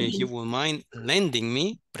wondering if you would mind lending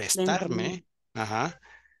me, prestarme.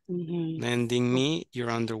 Lending me your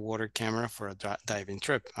underwater camera for a diving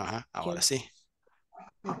trip. Ahora sí.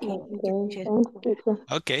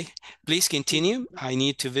 Okay, please continue. I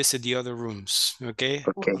need to visit the other rooms. Okay.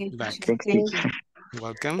 Back. Thank you.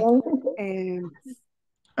 Welcome.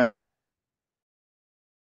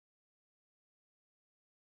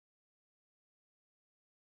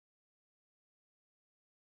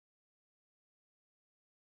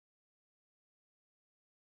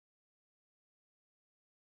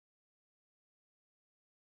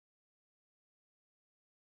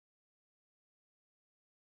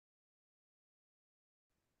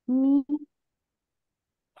 Me.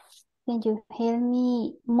 Can you help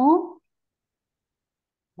me move?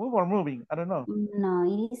 Move or moving? I don't know. No,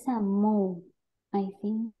 it is a move, I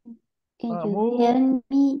think. Can you Move. help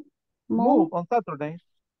me Move on Saturday.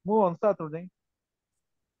 Move on Saturday.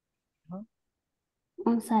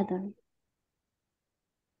 On Saturday.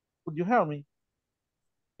 Would you help me?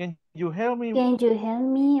 Can you help me? Can you help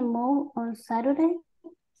me move on Saturday?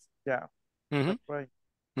 Yeah, that's right.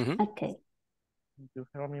 Okay. Can you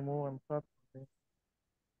help me move on Saturday?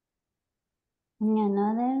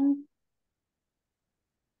 Another.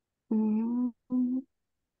 Number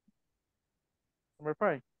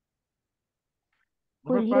 5.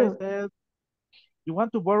 Will Number 5 you? says, you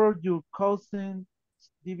want to borrow your cousin's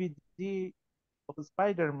DVD of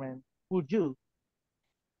Spider-Man. Would you?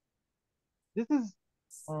 This is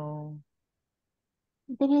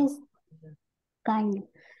kind.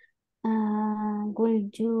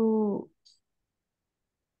 Would you?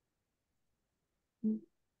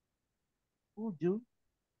 Would you?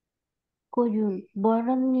 Could you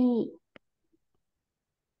borrow me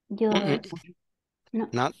your?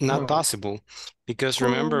 No. Not possible. Because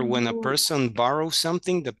remember, when a person borrows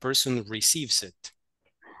something, the person receives it.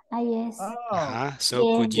 Yes. So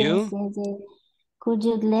yes, could you? Yes. Could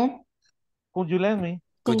you lend? Could you lend me?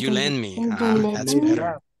 Could you lend me? Could you lend That's me?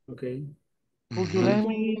 better. Okay. Could you lend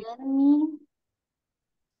me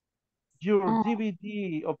your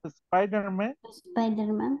DVD of the Spider-Man?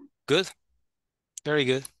 Spider-Man. Good. Very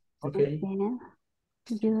good. Okay.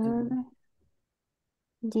 Your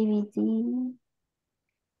DVD.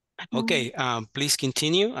 Okay, please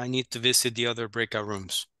continue. I need to visit the other breakout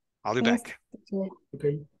rooms. I'll be back.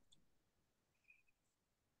 Okay.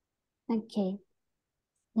 Okay.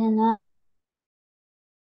 Then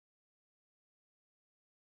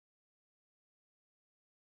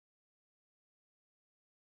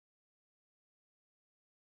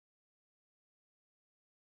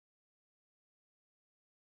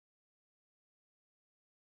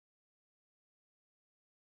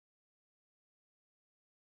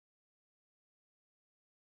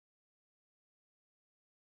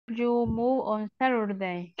You move on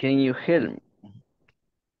Saturday. Can you help me?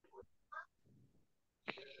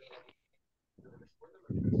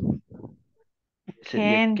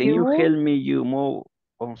 Can you help me you move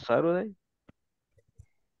on Saturday?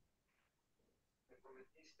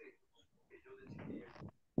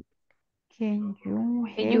 Can you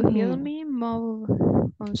help help me? me move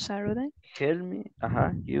on Saturday? Help me.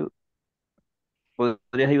 Ajá. You.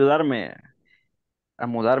 ¿Podrías ayudarme a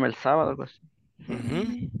mudarme el sábado? Algo así.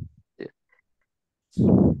 Sí.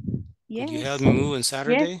 Could you Yes. help me move on Yes.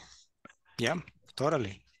 Saturday? Yeah,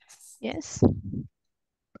 totally. Yes.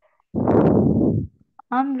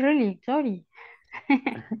 I'm really sorry.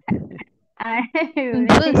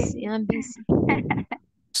 I'm busy.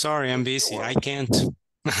 Sorry, I'm busy. I can't.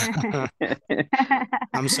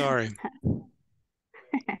 I'm sorry.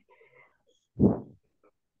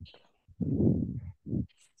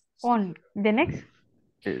 On the next,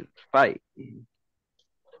 It's 5.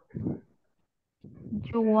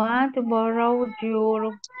 you want to borrow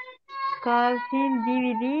your cousin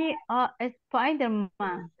DVD or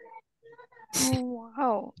Spider-Man?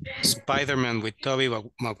 Wow. Spider-Man with Tobey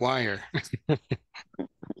Maguire.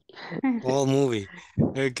 Whole movie.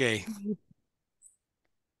 Okay.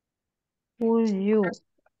 Would you?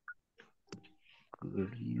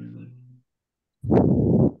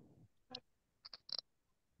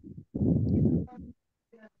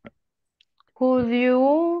 Could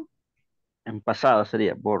you? En pasado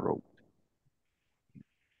sería borrow.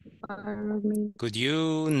 Could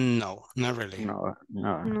you? No, not really. No,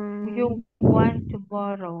 no. You want to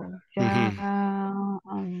borrow?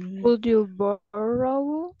 Would you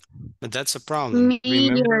borrow But that's a problem. me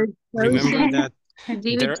Remember that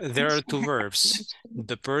DVD? there are two verbs.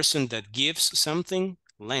 The person that gives something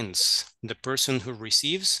lends. The person who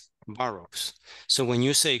receives borrows. So when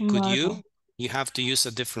you say could you have to use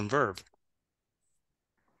a different verb.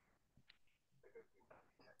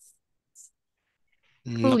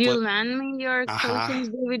 No Could you lend me your Ajá. cousin's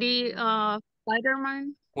DVD of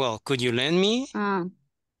Spider-Man? Well, could you lend me?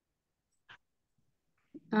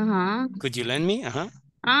 Could you lend me?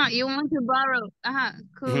 You want to borrow?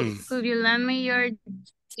 Could you lend me your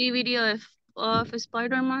DVD of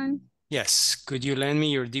Spider-Man? Yes. Could you lend me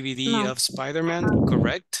your DVD of Spider-Man?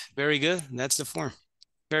 Correct. Very good. That's the form.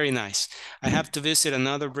 Very nice. I have to visit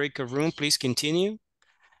another breakout room. Please continue.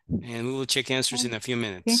 And we will check answers in a few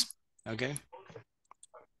minutes. Okay.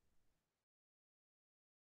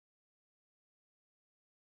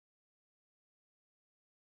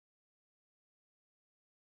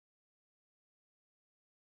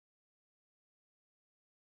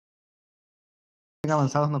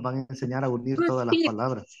 Avanzados nos van a enseñar a unir todas las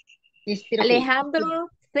palabras. Alejandro,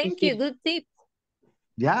 thank you. Good tip.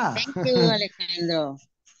 Yeah. Thank you, Alejandro.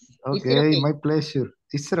 Okay, my pleasure.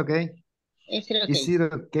 Is it okay? Is it okay? Is it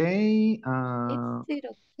okay? Is it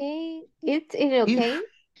okay? Is it okay?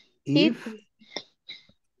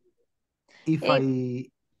 If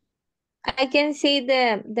I can see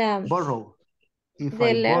the borrow. If the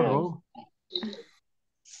I letters. borrow,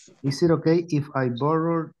 is it okay if I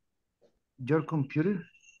borrow your computer?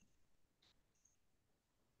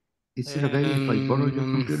 Is it okay if I borrow your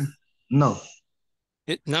computer? No.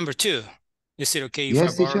 Number 2. Is it okay if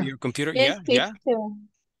Yes, I borrow teacher? your computer? Yes, Yeah.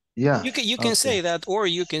 Yeah. You can say that, or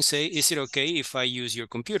you can say, is it okay if I use your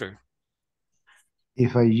computer?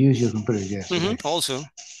 If I use your computer, yes. Also,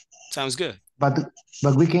 sounds good. But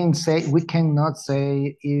we cannot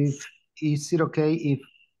say if is it okay if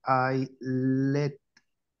I let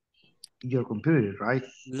your computer, right?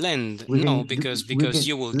 Lend. No, because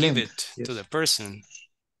you will give it to the person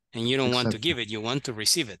and you don't want to give it, you want to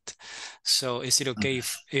receive it. So is it okay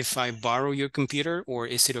if I borrow your computer, or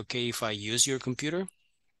is it okay if I use your computer?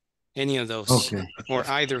 Any of those. Okay. Or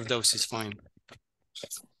either of those is fine.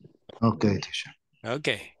 Okay, teacher.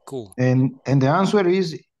 Okay, cool. And the answer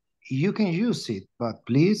is you can use it, but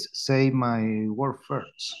please say my word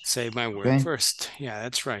first. Say my word first. Yeah,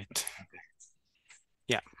 that's right.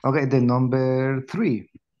 Yeah. Okay, the number 3.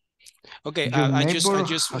 Okay, I just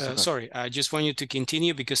want you to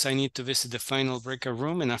continue because I need to visit the final breakout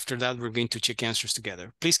room, and after that we're going to check answers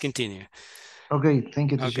together. Please continue. Okay,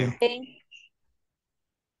 thank you, teacher. Okay.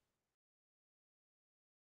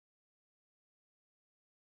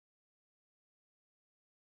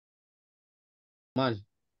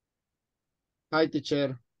 Hi,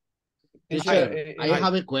 teacher. Teacher, I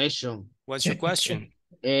have a question. What's your question?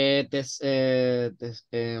 What is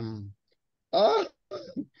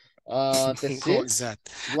that?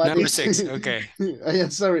 Number 6. Okay. I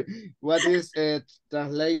am sorry. What is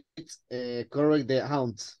translate correct the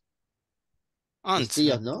aunt? Aunt,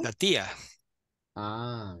 Tías, ¿no? la tía.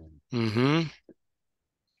 Ah.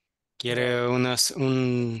 Quiere una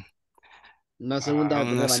segunda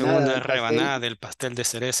rebanada del pastel de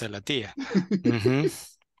cereza, la tía.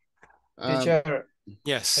 Teacher.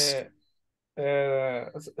 Yes.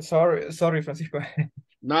 Sorry, Francisco.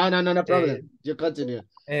 No problem. You continue.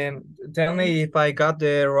 Tell me if I got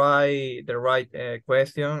the right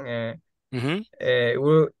question.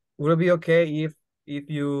 Would it be okay if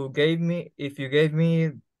you gave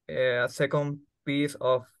me a second piece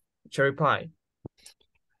of cherry pie?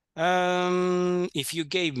 If you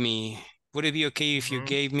gave me, would it be okay if you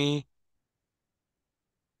gave me?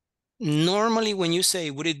 Normally, when you say,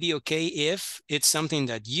 would it be okay if, it's something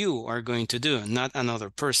that you are going to do, not another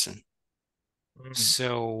person.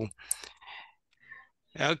 So,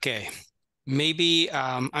 okay. Maybe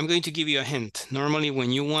I'm going to give you a hint. Normally,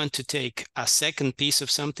 when you want to take a second piece of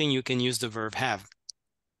something, you can use the verb have.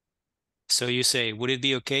 So you say, would it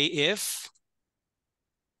be okay if?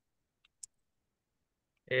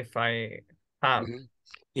 If I have.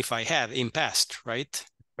 If I had in past, right?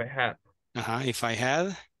 If I had. If I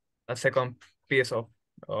had. A second piece of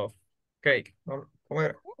cake.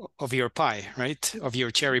 Of your pie, right? Of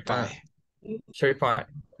your cherry pie. Cherry pie.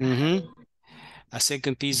 A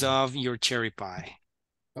second piece of your cherry pie.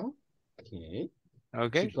 Okay.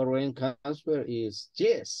 Okay. The correct answer is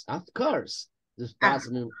yes, of course. Just pass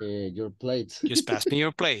me your plate. Just pass me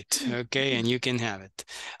your plate. Okay, and you can have it.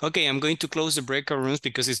 Okay, I'm going to close the breakout rooms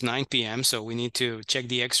because it's 9 p.m. So we need to check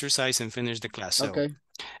the exercise and finish the class. So okay.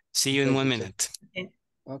 See you in 1 minute. Okay.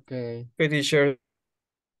 Okay, teacher.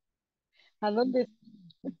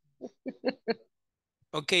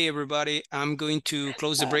 Okay, everybody, I'm going to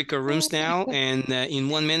close the breakout rooms now. And in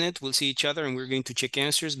 1 minute, we'll see each other and we're going to check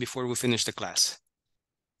answers before we finish the class.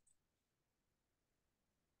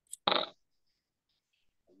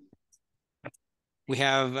 We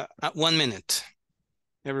have 1 minute.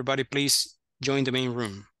 Everybody, please join the main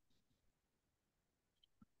room.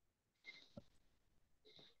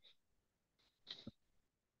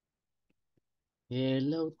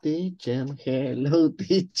 Hello, teacher. Hello,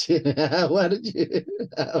 teacher. How are you?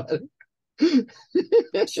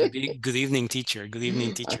 Should be good evening, teacher. Good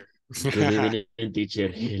evening, teacher. Good evening, teacher.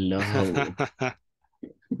 Hello.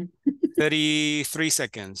 33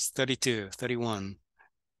 seconds, 32, 31.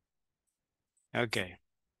 Okay.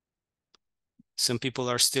 Some people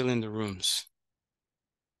are still in the rooms.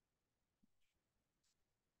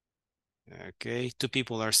 Okay, 2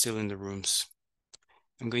 people are still in the rooms.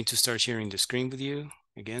 I'm going to start sharing the screen with you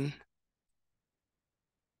again.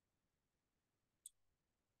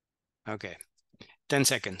 Okay, 10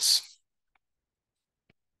 seconds.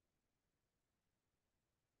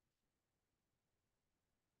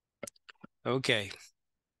 Okay.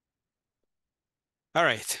 All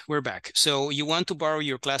right, we're back. So you want to borrow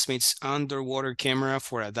your classmates' underwater camera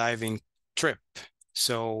for a diving trip.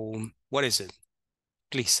 So what is it?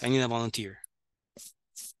 Please, I need a volunteer.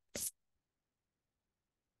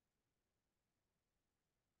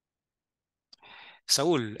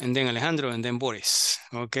 Saul, and then Alejandro, and then Boris.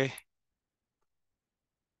 Okay.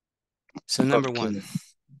 So number 1.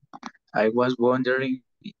 I was wondering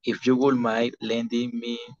if you would mind lending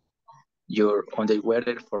me your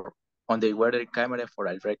underwater camera for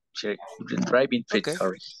a driving trip. Okay.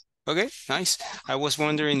 Sorry. Okay, nice. I was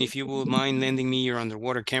wondering if you would mind lending me your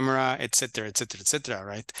underwater camera, etc., etc., etc.,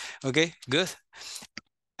 right? Okay, good.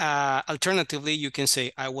 Alternatively, you can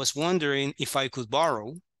say, I was wondering if I could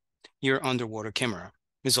borrow your underwater camera.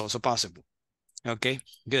 It's also possible. Okay,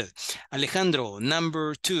 good. Alejandro,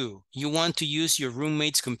 number 2, you want to use your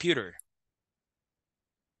roommate's computer.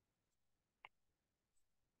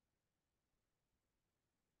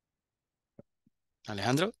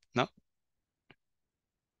 Alejandro, no?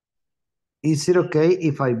 Is it okay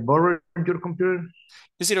if I borrow your computer?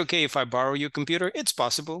 Is it okay if I borrow your computer? It's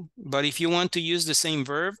possible, but if you want to use the same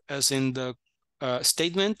verb as in the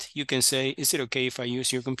statement, you can say, is it okay if I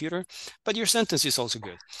use your computer? But your sentence is also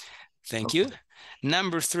good. Thank you.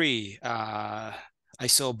 Number 3, I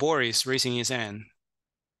saw Boris raising his hand.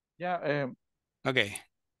 Yeah. Okay.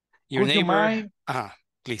 Your Could neighbor. you mind?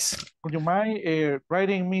 Please. Could you mind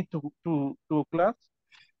writing me to class?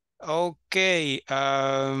 Okay.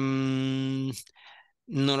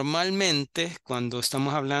 Normalmente, cuando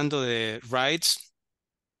estamos hablando de rides,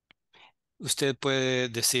 usted puede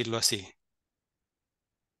decirlo así.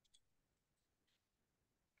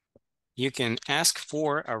 You can ask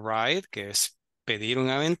for a ride, que es pedir un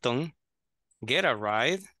aventón. Get a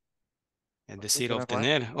ride, es decir,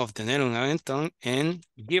 obtener un aventón. And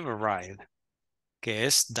give a ride, que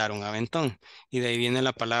es dar un aventón. Y de ahí viene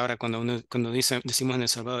la palabra cuando decimos en El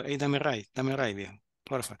Salvador, hey, dame ride, viejo,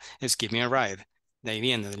 porfa. Es give me a ride. De ahí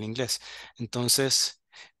viene del inglés. Entonces,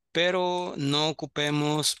 pero no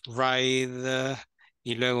ocupemos ride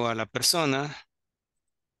y luego a la persona,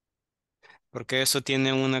 porque eso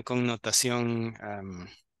tiene una connotación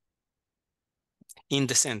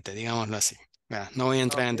indecente, digámoslo así. No voy a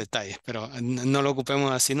entrar en detalles, pero no lo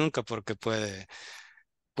ocupemos así nunca porque puede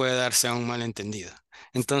darse a un malentendido.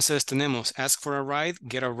 Entonces tenemos ask for a ride,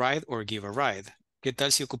 get a ride, or give a ride. ¿Qué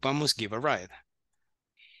tal si ocupamos give a ride?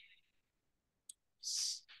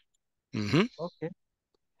 Okay.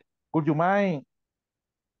 Would you mind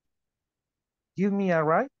give me a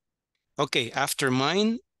ride? Okay, after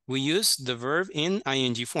mine, we use the verb in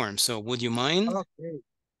ing form. So would you mind? Okay.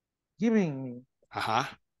 Giving me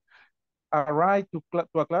a ride to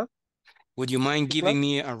a class? Would you mind to giving class?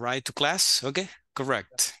 me a ride to class? Okay,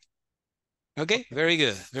 correct. Okay, very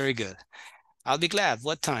good, very good. I'll be glad.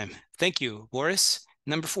 What time? Thank you, Boris.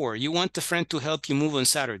 Number 4, you want a friend to help you move on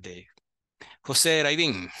Saturday. Jose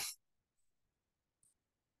Raivin.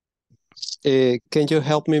 Can you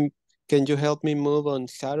help me move on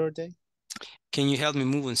Saturday? Can you help me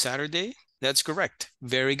move on Saturday? That's correct.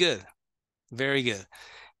 Very good. Very good.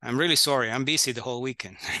 I'm really sorry. I'm busy the whole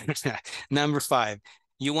weekend. Number 5,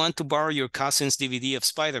 you want to borrow your cousin's DVD of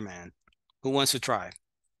Spider-Man. Who wants to try?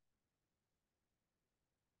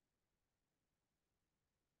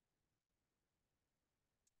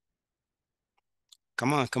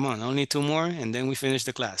 Come on, come on. Only 2 more and then we finish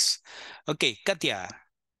the class. Okay, Katia.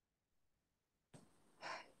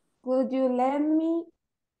 Could you lend me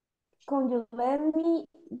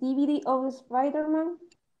DVD of Spider-Man?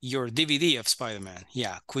 Your DVD of Spider-Man.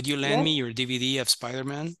 Yeah. Could you lend me your DVD of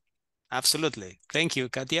Spider-Man? Absolutely. Thank you,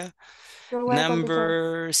 Katia. You're welcome, teacher.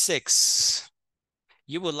 Number 6.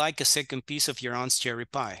 You would like a second piece of your aunt's cherry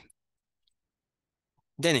pie.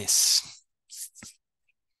 Dennis.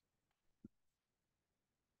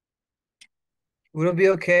 Would it be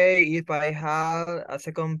okay if I had a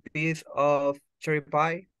second piece of cherry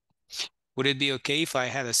pie? Would it be okay if I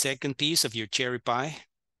had a second piece of your cherry pie?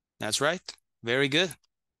 That's right. Very good.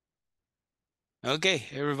 Okay,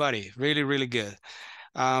 everybody. Really, really good.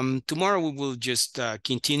 Tomorrow we will just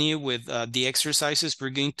continue with the exercises. We're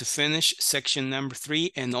going to finish section number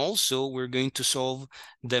 3, and also we're going to solve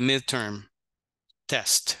the midterm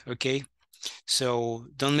test, okay? So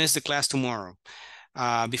don't miss the class tomorrow.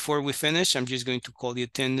 Before we finish, I'm just going to call the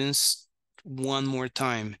attendance one more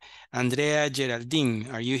time. Andrea Geraldine,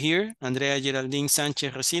 are you here? Andrea Geraldine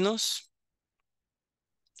Sánchez Racinos.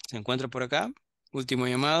 ¿Se encuentra por acá? Último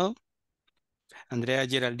llamado. Andrea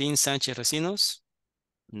Geraldine Sánchez Racinos.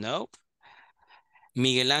 No.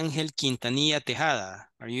 Miguel Ángel Quintanilla Tejada.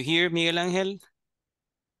 Are you here, Miguel Ángel?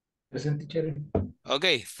 Present, teacher.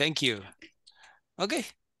 Okay, thank you. Okay,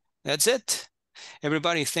 that's it.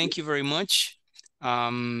 Everybody, thank you very much.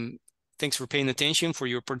 Thanks for paying attention, for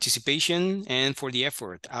your participation, and for the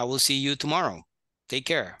effort. I will see you tomorrow. Take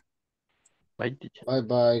care. Bye, teacher.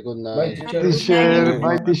 Bye-bye. Good night. Bye, teacher.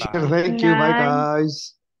 Bye, teacher. Bye-bye. Thank you. Bye,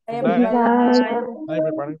 guys. Good night. Bye. Bye,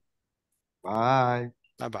 everybody. Bye.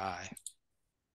 Bye-bye.